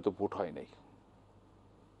নির্বাচনে তো ভোট হয় নাই।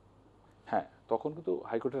 হ্যাঁ, তখন কিন্তু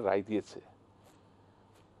হাইকোর্টের রায় দিয়েছে,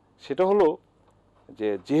 সেটা হলো যে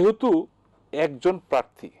যেহেতু একজন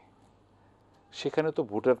প্রার্থী, সেখানে তো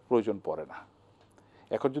ভোটের প্রয়োজন পড়ে না।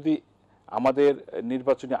 এখন যদি আমাদের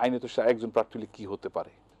নির্বাচনী আইনে তো একজন প্রার্থী হলে কি হতে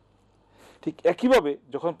পারে, ঠিক একইভাবে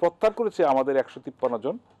যখন প্রত্যাহার করেছে আমাদের 153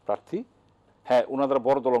 জন প্রার্থী, হ্যাঁ ওনারা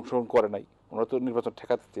বড় দল অংশগ্রহণ করে নাই, ওনারা তো নির্বাচন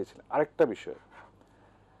ঠেকাতে চেয়েছিলেন। আরেকটা বিষয়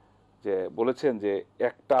যে বলেছেন যে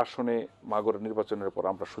একটা আসনে মাগর নির্বাচনের পর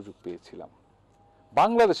আমরা সুযোগ পেয়েছিলাম।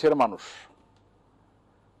 বাংলাদেশের মানুষ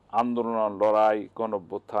আন্দোলন, লড়াই, গণ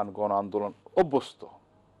অভ্যুত্থান, গণ আন্দোলন অভ্যস্ত।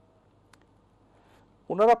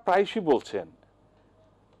 ওনারা প্রায়শই বলছেন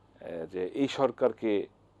যে এই সরকারকে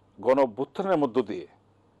গণ অভ্যুত্থানের মধ্য দিয়ে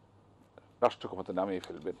রাষ্ট্র ক্ষমতা নামিয়ে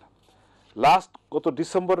ফেলবেন। লাস্ট গত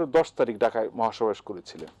ডিসেম্বরের 10 তারিখ ঢাকায় মহাসমাবেশ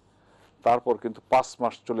করেছিলেন, তারপর কিন্তু 5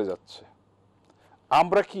 মাস চলে যাচ্ছে।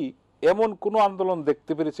 আমরা কি এমন কোনো আন্দোলন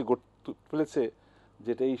দেখতে পেরেছে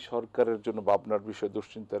যেটা এই সরকারের জন্য ভাবনার বিষয়,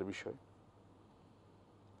 দুশ্চিন্তার বিষয়?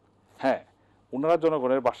 হ্যাঁ, ওনারা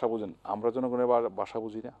জনগণের ভাষা বুঝেন, আমরা জনগণের ভাষা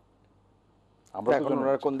বুঝি না।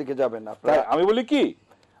 আমরা কোন দিকে যাবেন? আমি বলি কি,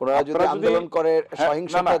 ওনারা যদি আন্দোলন করে,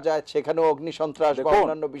 সহিংসতা যায়, সেখানেও অগ্নিসন্ত্রাস বা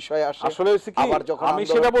অন্যান্য বিষয় আসে। আসলে আবার যখন আমি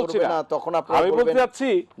সেটা বলছি না, তখন আপনারা আমি বলতে যাচ্ছি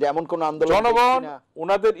যে এমন কোন আন্দোলন জনগণ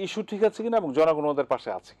ওনাদের ইস্যু ঠিক আছে কিনা এবং জনগণ ওনাদের পাশে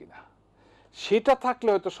আছে কিনা, সেটা থাকলে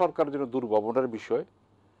হয়তো সরকারের জন্য দুর্ভাবনার বিষয়।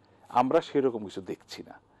 আমরা সেরকম কিছু দেখছি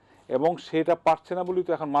না। এবং সেটা পারছে না বলেই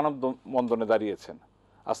তো এখন মানববন্ধনে দাঁড়িয়েছেন।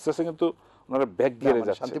 আস্তে আস্তে কিন্তু ওনারা ব্যাক গিয়ারে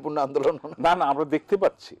যাচ্ছে। শান্তিপূর্ণ আন্দোলন না না, আমরা দেখতে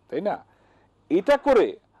পাচ্ছি, তাই না? এটা করে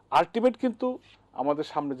আলটিমেট কিন্তু আমাদের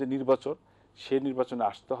সামনে যে নির্বাচন, সেই নির্বাচনে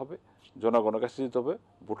আসতে হবে, জনগণের কাছে যেতে হবে,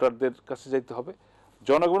 ভোটারদের কাছে যেতে হবে।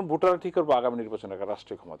 জনগণ ভোটাররা ঠিক করবে আগামী নির্বাচনে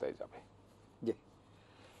রাষ্ট্রীয় ক্ষমতায় যাবে। জি,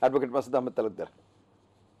 অ্যাডভোকেট মাসুদ আহমেদ তালুকদার।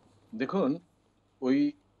 দেখুন, ওই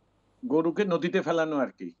গরুকে নদীতে ফেলানো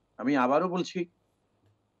আর কি। আমি আবারও বলছি,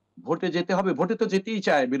 ভোটে যেতে হবে, ভোটে তো যেতেই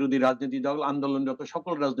চায় বিরোধী রাজনৈতিক দল, আন্দোলনরত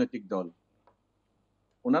সকল রাজনৈতিক দল।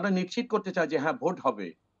 ওনারা নিশ্চিত করতে চায় যে হ্যাঁ ভোট হবে।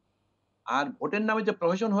 আর ভোটের নামে যে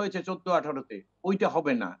প্রহসন হয়েছে 14-18-তে, ওইটা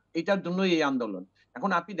হবে না। এটার জন্যই এই আন্দোলন। এখন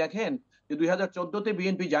আপনি দেখেন যে 2014-তে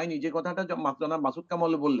বিএনপি যায়নি, যে কথাটা জনাব মাসুদ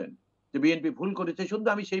কামাল বললেন যে বিএনপি ভুল করেছে, শুধু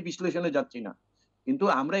আমি সেই বিশ্লেষণে যাচ্ছি না, কিন্তু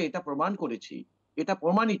আমরা এটা প্রমাণ করেছি, এটা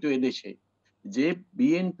প্রমাণিত এদেশে যে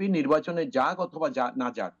বিএনপি নির্বাচনে যাক অথবা না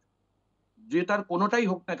যাক, যেটার কোনোটাই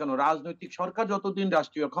হোক না কেন, রাজনৈতিক সরকার যতদিন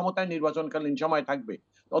রাষ্ট্রীয় ক্ষমতায় নির্বাচনকালীন সময় থাকবে,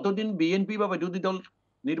 ততদিন বিএনপি বা বিরোধী দল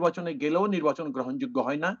নির্বাচনে গেলেও নির্বাচন গ্রহণযোগ্য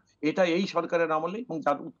হয় না। এটা এই সরকারের আমলে, এবং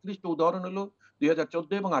যার উৎকৃষ্ট উদাহরণ হলো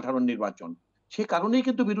 2014 এবং 18 নির্বাচন। সে কারণেই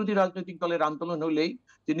কিন্তু বিরোধী রাজনৈতিক দলের আন্দোলন হলেই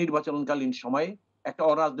যে নির্বাচনকালীন সময়ে একটা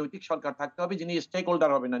অরাজনৈতিক সরকার থাকতে হবে যিনি স্টেক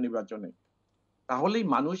হোল্ডার হবে না নির্বাচনে, তাহলেই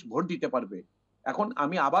মানুষ ভোট দিতে পারবে। এখন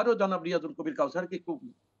আমি আবারও জনাব রিয়াজুল কবির কাউসারকে একটু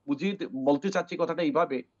বুঝিয়ে বলতে চাচ্ছি কথাটা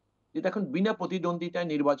এইভাবে, যে দেখুন, বিনা প্রতিদ্বন্দ্বিতায়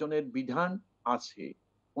নির্বাচনের বিধান আছে।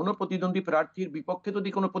 কোন প্রতিদ্বন্দ্বী প্রার্থীর বিপক্ষে যদি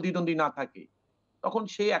কোনো প্রতিদ্বন্দ্বী না থাকে, তখন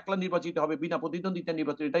সে একলা নির্বাচিত হবে, বিনা প্রতিদ্বন্দ্বিতায়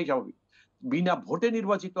নির্বাচিত, এটাই স্বাভাবিক। বিনা ভোটে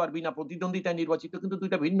নির্বাচিত আর বিনা প্রতিদ্বন্দ্বিতায় নির্বাচিত কিন্তু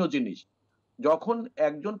দুইটা ভিন্ন জিনিস। যখন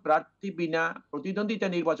একজন প্রার্থী বিনা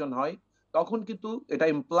প্রতিদ্বন্দ্বিতায় নির্বাচন হয়, তখন কিন্তু এটা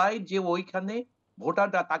ইমপ্লাইড যে ওইখানে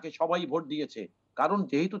ভোটাররা তাকে সবাই ভোট দিয়েছে, কারণ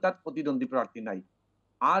যেহেতু তার প্রতিদ্বন্দ্বী প্রার্থী নাই।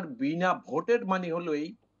 আর বিনা ভোটের মানে হলো এই,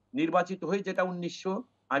 নির্বাচিত হয়ে যেটা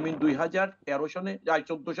 2013 সনে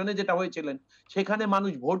 14 সনে যেটা হয়েছিলেন, সেখানে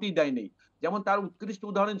মানুষ ভোটই দেয়নি। যেমন তার উৎকৃষ্ট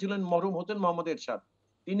উদাহরণ ছিলেন মরহুম হোসেন মোহাম্মদ এরশাদ।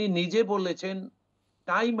 তিনি নিজে বলেছেন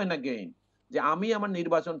টাইম এন্ড এগেইন যে আমি আমার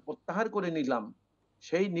নির্বাচন প্রত্যাহার করে নিলাম।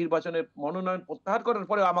 সেই নির্বাচনের মনোনয়ন প্রত্যাহার করার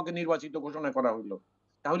পরে আমাকে নির্বাচিত ঘোষণা করা হইল।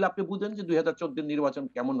 তাহলে আপনি বুঝেন যে 2014 নির্বাচন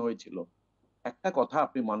কেমন হয়েছিল। একটা কথা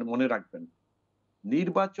আপনি মনে রাখবেন,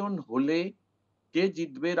 নির্বাচন হলে কে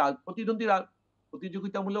জিতবে,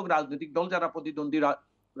 প্রতিযোগিতামূলক রাজনৈতিক দল যারা প্রতিদ্বন্দ্বী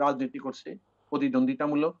রাজনীতি করছে,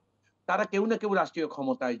 প্রতিদ্বন্দ্বিতামূলক, তারা কেউ না কেউ রাষ্ট্রীয়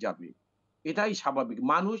ক্ষমতায় যাবে। এটাই স্বাভাবিক।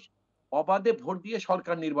 মানুষ অবাধে ভোট দিয়ে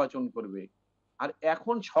সরকার নির্বাচন করবে। আর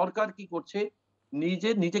এখন সরকার কি করছে,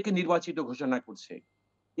 নিজেকে নির্বাচিত ঘোষণা করছে।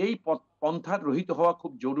 এই পন্থার রহিত হওয়া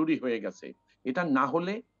খুব জরুরি হয়ে গেছে। এটা না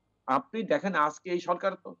হলে, আপনি দেখেন আজকে এই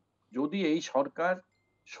সরকার তো, যদি এই সরকার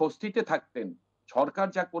স্বস্তিতে থাকতেন, সরকার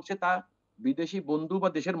যা করছে তা বিদেশি বন্ধু বা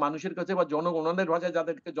দেশের মানুষের কাছে বা জনগণের ভাষায়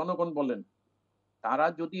যাদেরকে জনগণ বলেন, তারা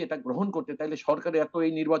যদি এটা গ্রহণ করতে, তাহলে সরকারের এত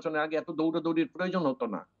এই নির্বাচনের আগে এত দৌড়াদৌড়ির প্রয়োজন হতো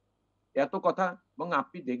না। এত কথা। এবং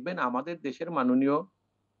আপনি দেখবেন আমাদের দেশের মাননীয়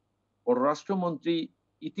পররাষ্ট্রমন্ত্রী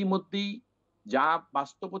ইতিমধ্যেই যা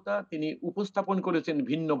বাস্তবতা তিনি উপস্থাপন করেছেন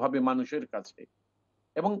ভিন্নভাবে মানুষের কাছে।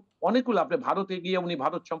 এবং অনেকগুলো, আপনি ভারতে গিয়ে উনি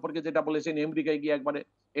ভারত সম্পর্কে যেটা বলেছেন, আমেরিকায় গিয়ে একবারে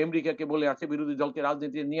আমেরিকাকে বলে আছে বিরোধী দলকে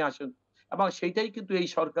রাজনীতিতে নিয়ে আসেন। এবং সেইটাই কিন্তু এই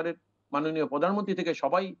সরকারের মাননীয় প্রধানমন্ত্রী থেকে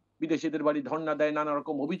সবাই বিদেশিদের বাড়ি ধর্ণা দেয়, নানা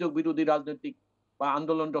রকম অভিযোগ বিরোধী রাজনৈতিক বা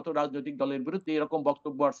আন্দোলনরত রাজনৈতিক দলের বিরুদ্ধে এরকম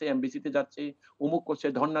বক্তব্য আসছে, এমবিসিতে যাচ্ছে, অমুক করছে,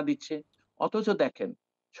 ধর্ণা দিচ্ছে। অথচ দেখেন,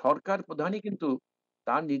 সরকার প্রধানই কিন্তু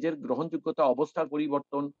তার নিজের গ্রহণযোগ্যতা, অবস্থার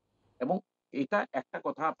পরিবর্তন। এবং এটা একটা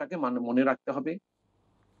কথা আপনাকে মনে রাখতে হবে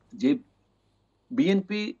যে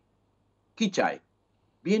বিএনপি কি চায়?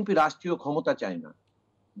 বিএনপি রাষ্ট্রীয় ক্ষমতা চায় না।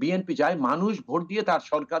 বিএনপি চায় মানুষ ভোট দিয়ে তার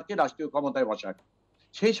সরকারকে রাষ্ট্রীয় ক্ষমতায় বসাক।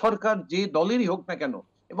 সেই সরকার যে দলেরই হোক না কেন।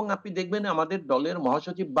 এবং আপনি দেখবেন আমাদের দলের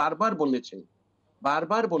মহাসচিব বারবার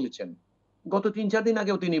বলেছেন। গত ৩-৪ দিন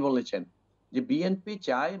আগেও তিনি বলেছেন যে বিএনপি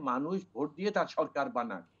চায় মানুষ ভোট দিয়ে তার সরকার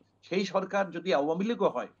বানাক। সেই সরকার যদি আওয়ামী লীগও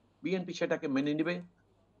হয়, বিএনপি সেটাকে মেনে নিবে।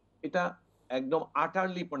 এটা একদম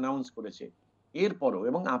আটারলি প্রনাউন্স করেছে। এরপরও,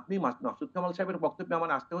 এবং আপনি মাসুদ কামাল সাহেবের বক্তব্যে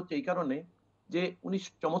আমার আসতে হচ্ছে এই কারণে যে উনি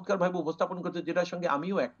চমৎকারভাবে উপস্থাপন করছেন, যেটার সঙ্গে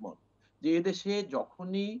আমিও একমত, যে এদেশে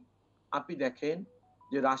যখনই আপনি দেখেন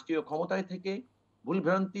যে রাষ্ট্রীয় ক্ষমতায় থেকে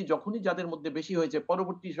ভুলভ্রান্তি যখনই যাদের মধ্যে বেশি হয়েছে,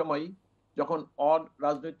 পরবর্তী সময়ে যখন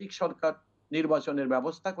রাজনৈতিক সরকার নির্বাচনের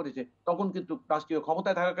ব্যবস্থা করেছে, তখন কিন্তু রাষ্ট্রীয়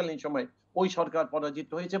ক্ষমতায় থাকাকালীন সময় ওই সরকার পরাজিত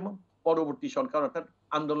হয়েছে এবং পরবর্তী সরকার অর্থাৎ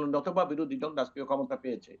আন্দোলনরত বা বিরোধী দল রাষ্ট্রীয় ক্ষমতা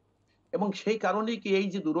পেয়েছে। এবং সেই কারণেই কি এই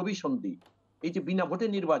যে দুরভিসন্ধি, এই যে বিনা ভোটে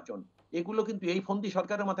নির্বাচন, এগুলো কিন্তু এই ফন্দি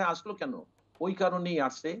সরকারের মাথায় আসলো কেন? ওই কারণেই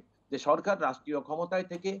আসছে যে সরকার রাষ্ট্রীয় ক্ষমতায়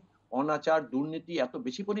থেকে অনাচার, দুর্নীতি এত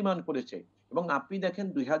বেশি পরিমাণ করেছে। এবং আপনি দেখেন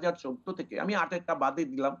 2014 থেকে, আমি 8 বাদই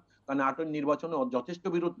দিলাম, কারণ 8 নির্বাচনে যথেষ্ট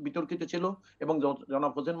বিতর্কিত ছিল। এবং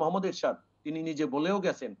জনাব হোসেন মোহাম্মদ এরশাদ তিনি নিজে বলেও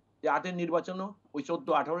গেছেন যে 8-এর নির্বাচনও ওই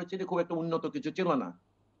 14-18 চেয়ে খুব একটা উন্নত কিছু ছিল না।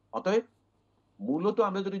 অতএব মূলত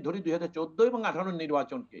আমরা যদি ধরি 2014 এবং 18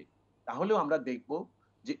 নির্বাচনকে, তাহলেও আমরা দেখব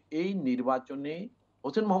যে এই নির্বাচনে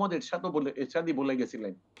হোসেন মোহাম্মদ এরশাদই বলে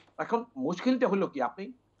গেছিলেন। এখন মুশকিলটা হলো কি, আপনি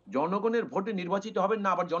জনগণের ভোটে নির্বাচিত হবেন না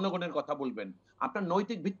আবার জনগণের কথা বলবেন। আপনার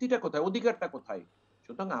নৈতিক ভিত্তিটা কোথায়? অধিকারটা কোথায়?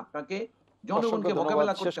 সুতরাং আপনাকে অসংখ্য জনগণকে ধন্যবাদ,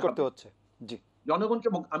 মোকাবেলা শেষ করতে করতে হবে। হচ্ছে। জি।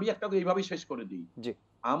 আমি একটা এইভাবেই শেষ করে দিই। জি।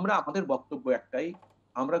 আমরা আমাদের বক্তব্য একটাই,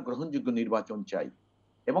 আমরা গ্রহণযোগ্য নির্বাচন চাই।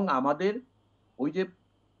 এবং আমাদের ওই যে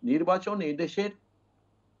নির্বাচন এদেশের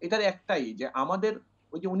এটার একটাই যে আমাদের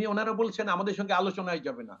ওই যে ওনারা বলছেন আমাদের সঙ্গে আলোচনায়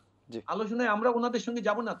যাবে না। জি। আলোচনায় আমরা ওনাদের সঙ্গে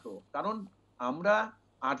যাব না তো। কারণ আমরা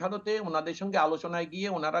 18 তে ওনাদের সঙ্গে আলোচনায় গিয়ে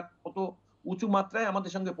ওনারা কত উঁচু মাত্রায়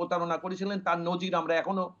আমাদের সঙ্গে প্রতারণা করেছিলেন তার নজির আমরা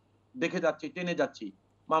এখনো দেখে যাচ্ছি, টেনে যাচ্ছি।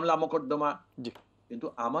 মামলা মোকদ্দমা। জি। কিন্তু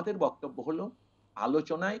আমাদের বক্তব্য হলো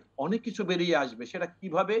আলোচনায় অনেক কিছু বেরিয়ে আসবে। সেটা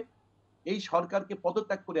কিভাবে এই সরকারকে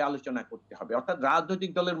পদত্যাগ করে আলোচনা করতে হবে। অর্থাৎ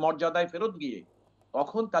রাজনৈতিক দলের মর্যাদায় ফেরত গিয়ে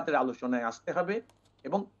তখন তাদের আলোচনায় আসতে হবে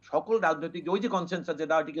এবং সকল রাজনৈতিক ওই যে কনসেনসাস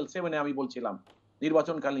যেটা আর্টিকেল 7 এ আমি বলছিলাম,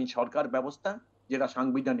 নির্বাচনকালীন সরকার ব্যবস্থা যেটা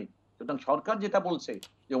সাংবিধানিক। সুতরাং সরকার যেটা বলছে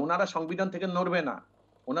যে উনারা সংবিধান থেকে নড়বে না।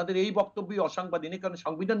 উনাদের এই বক্তব্যই অসাংবিধানিক, কারণ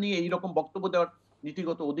সংবিধান নিয়ে এইরকম বক্তব্য দেওয়ার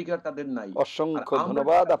নীতিগত অধিকার তাদের নাই। আর অসংখ্য আমরা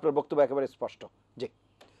ধন্যবাদ, আপনার বক্তব্য একেবারে স্পষ্ট। জি,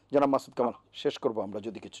 জনাব মাসুদ কামাল, শেষ করব আমরা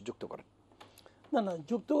যদি কিছু যুক্ত করেন। না না,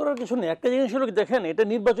 যুক্ত করার কিছু নেই। একটা জিনিস হলো কি, দেখেন এটা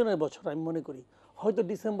নির্বাচনের বছর, আমি মনে করি হয়তো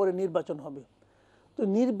ডিসেম্বরে নির্বাচন হবে। তো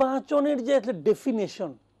নির্বাচনের যে একটা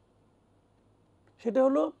ডেফিনেশন, সেটা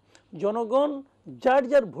হলো জনগণ যার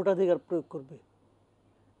যার ভোটাধিকার প্রয়োগ করবে।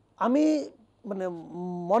 আমি মানে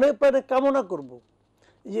মনে প্রাণে কামনা করব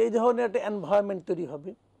যে এই ধরনের একটা এনভায়রনমেন্ট তৈরি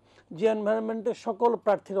হবে, যে এনভায়রনমেন্টে সকল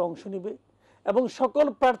প্রার্থীরা অংশ নেবে এবং সকল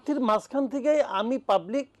প্রার্থীর মাঝখান থেকে আমি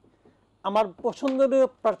পাবলিক আমার পছন্দনীয়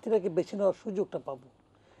প্রার্থীরাকে বেছে নেওয়ার সুযোগটা পাবো।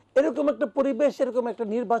 এরকম একটা পরিবেশ, এরকম একটা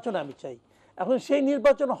নির্বাচন আমি চাই। এখন সেই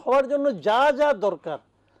নির্বাচন হওয়ার জন্য যা যা দরকার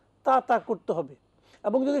তা করতে হবে।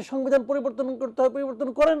 এবং যদি সংবিধান পরিবর্তন করতে হয় পরিবর্তন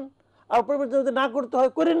করেন, আর পরিবর্তন যদি না করতে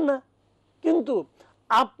হয় করেন না। কিন্তু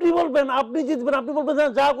আপনি বলবেন, আপনি জিতবেন, আপনি বলবেন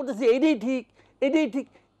যা করতেছি এইটাই ঠিক, এইটাই ঠিক,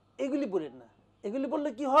 এগুলি বলেন না। এগুলি বললে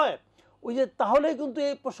কি হয়, ওই যে তাহলেই কিন্তু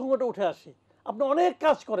এই প্রসঙ্গটা উঠে আসে। আপনি অনেক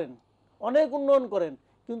কাজ করেন, অনেক উন্নয়ন করেন,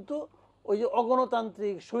 কিন্তু ওই যে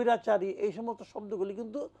অগণতান্ত্রিক, স্বৈরাচারী এই সমস্ত শব্দগুলি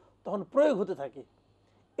কিন্তু তখন প্রয়োগ হতে থাকে।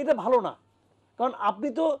 এটা ভালো না। কারণ আপনি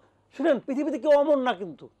তো শুনেন, পৃথিবীতে কেউ অমর না,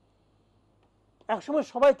 কিন্তু একসময়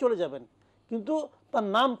সবাই চলে যাবেন, কিন্তু তার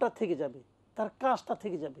নামটা থেকে যাবে, তার কাজটা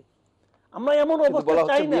থেকে যাবে। আমরা এমন অবস্থা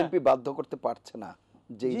চাই না। বিএনপি বাধ্য করতে পারছে না,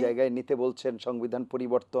 যেই জি। জায়গায় নিতে বলছেন সংবিধান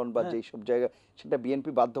পরিবর্তন বা যেই সব জায়গায়, সেটা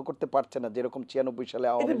বিএনপি বাধ্য করতে পারছে না। যেরকম 96 সালে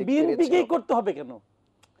আওয়ামী এটা লীগ বিএনপিকেই করতে হবে কেন?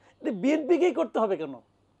 এটা বিএনপিকেই করতে হবে কেন?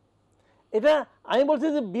 এটা আমি বলছি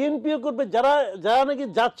যে বিএনপিও করবে, যারা যারা নাকি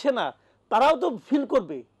যাচ্ছে না তারাও তো ফিল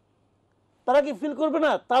করবে। তারা কি ফিল করবে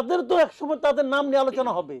না? তাদের তো একসময় তাদের নাম নিয়ে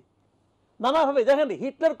আলোচনা হবে নানাভাবে। দেখেন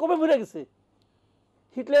হিটলার কবে মরে গেছে,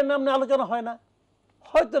 হিটলারের নাম নিয়ে আলোচনা হয় না?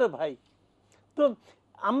 হয়তো রে ভাই। তো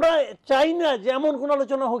আমরা চাই না যে এমন কোন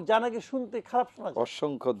আলোচনা হোক যা নাকি শুনতে খারাপ শোনা যায়।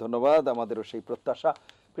 অসংখ্য ধন্যবাদ, আমাদেরও সেই প্রত্যাশা।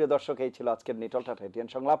 প্রিয় দর্শক, এই ছিল আজকের নিটল টাটা এটিএন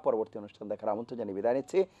সংলাপ। পরবর্তী অনুষ্ঠান দেখার আমন্ত্রণ জানিয়ে বিদায়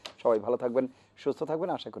নিচ্ছি। সবাই ভালো থাকবেন, সুস্থ থাকবেন,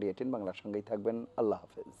 আশা করি এটিএন বাংলার সঙ্গেই থাকবেন। আল্লাহ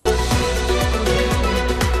হাফেজ।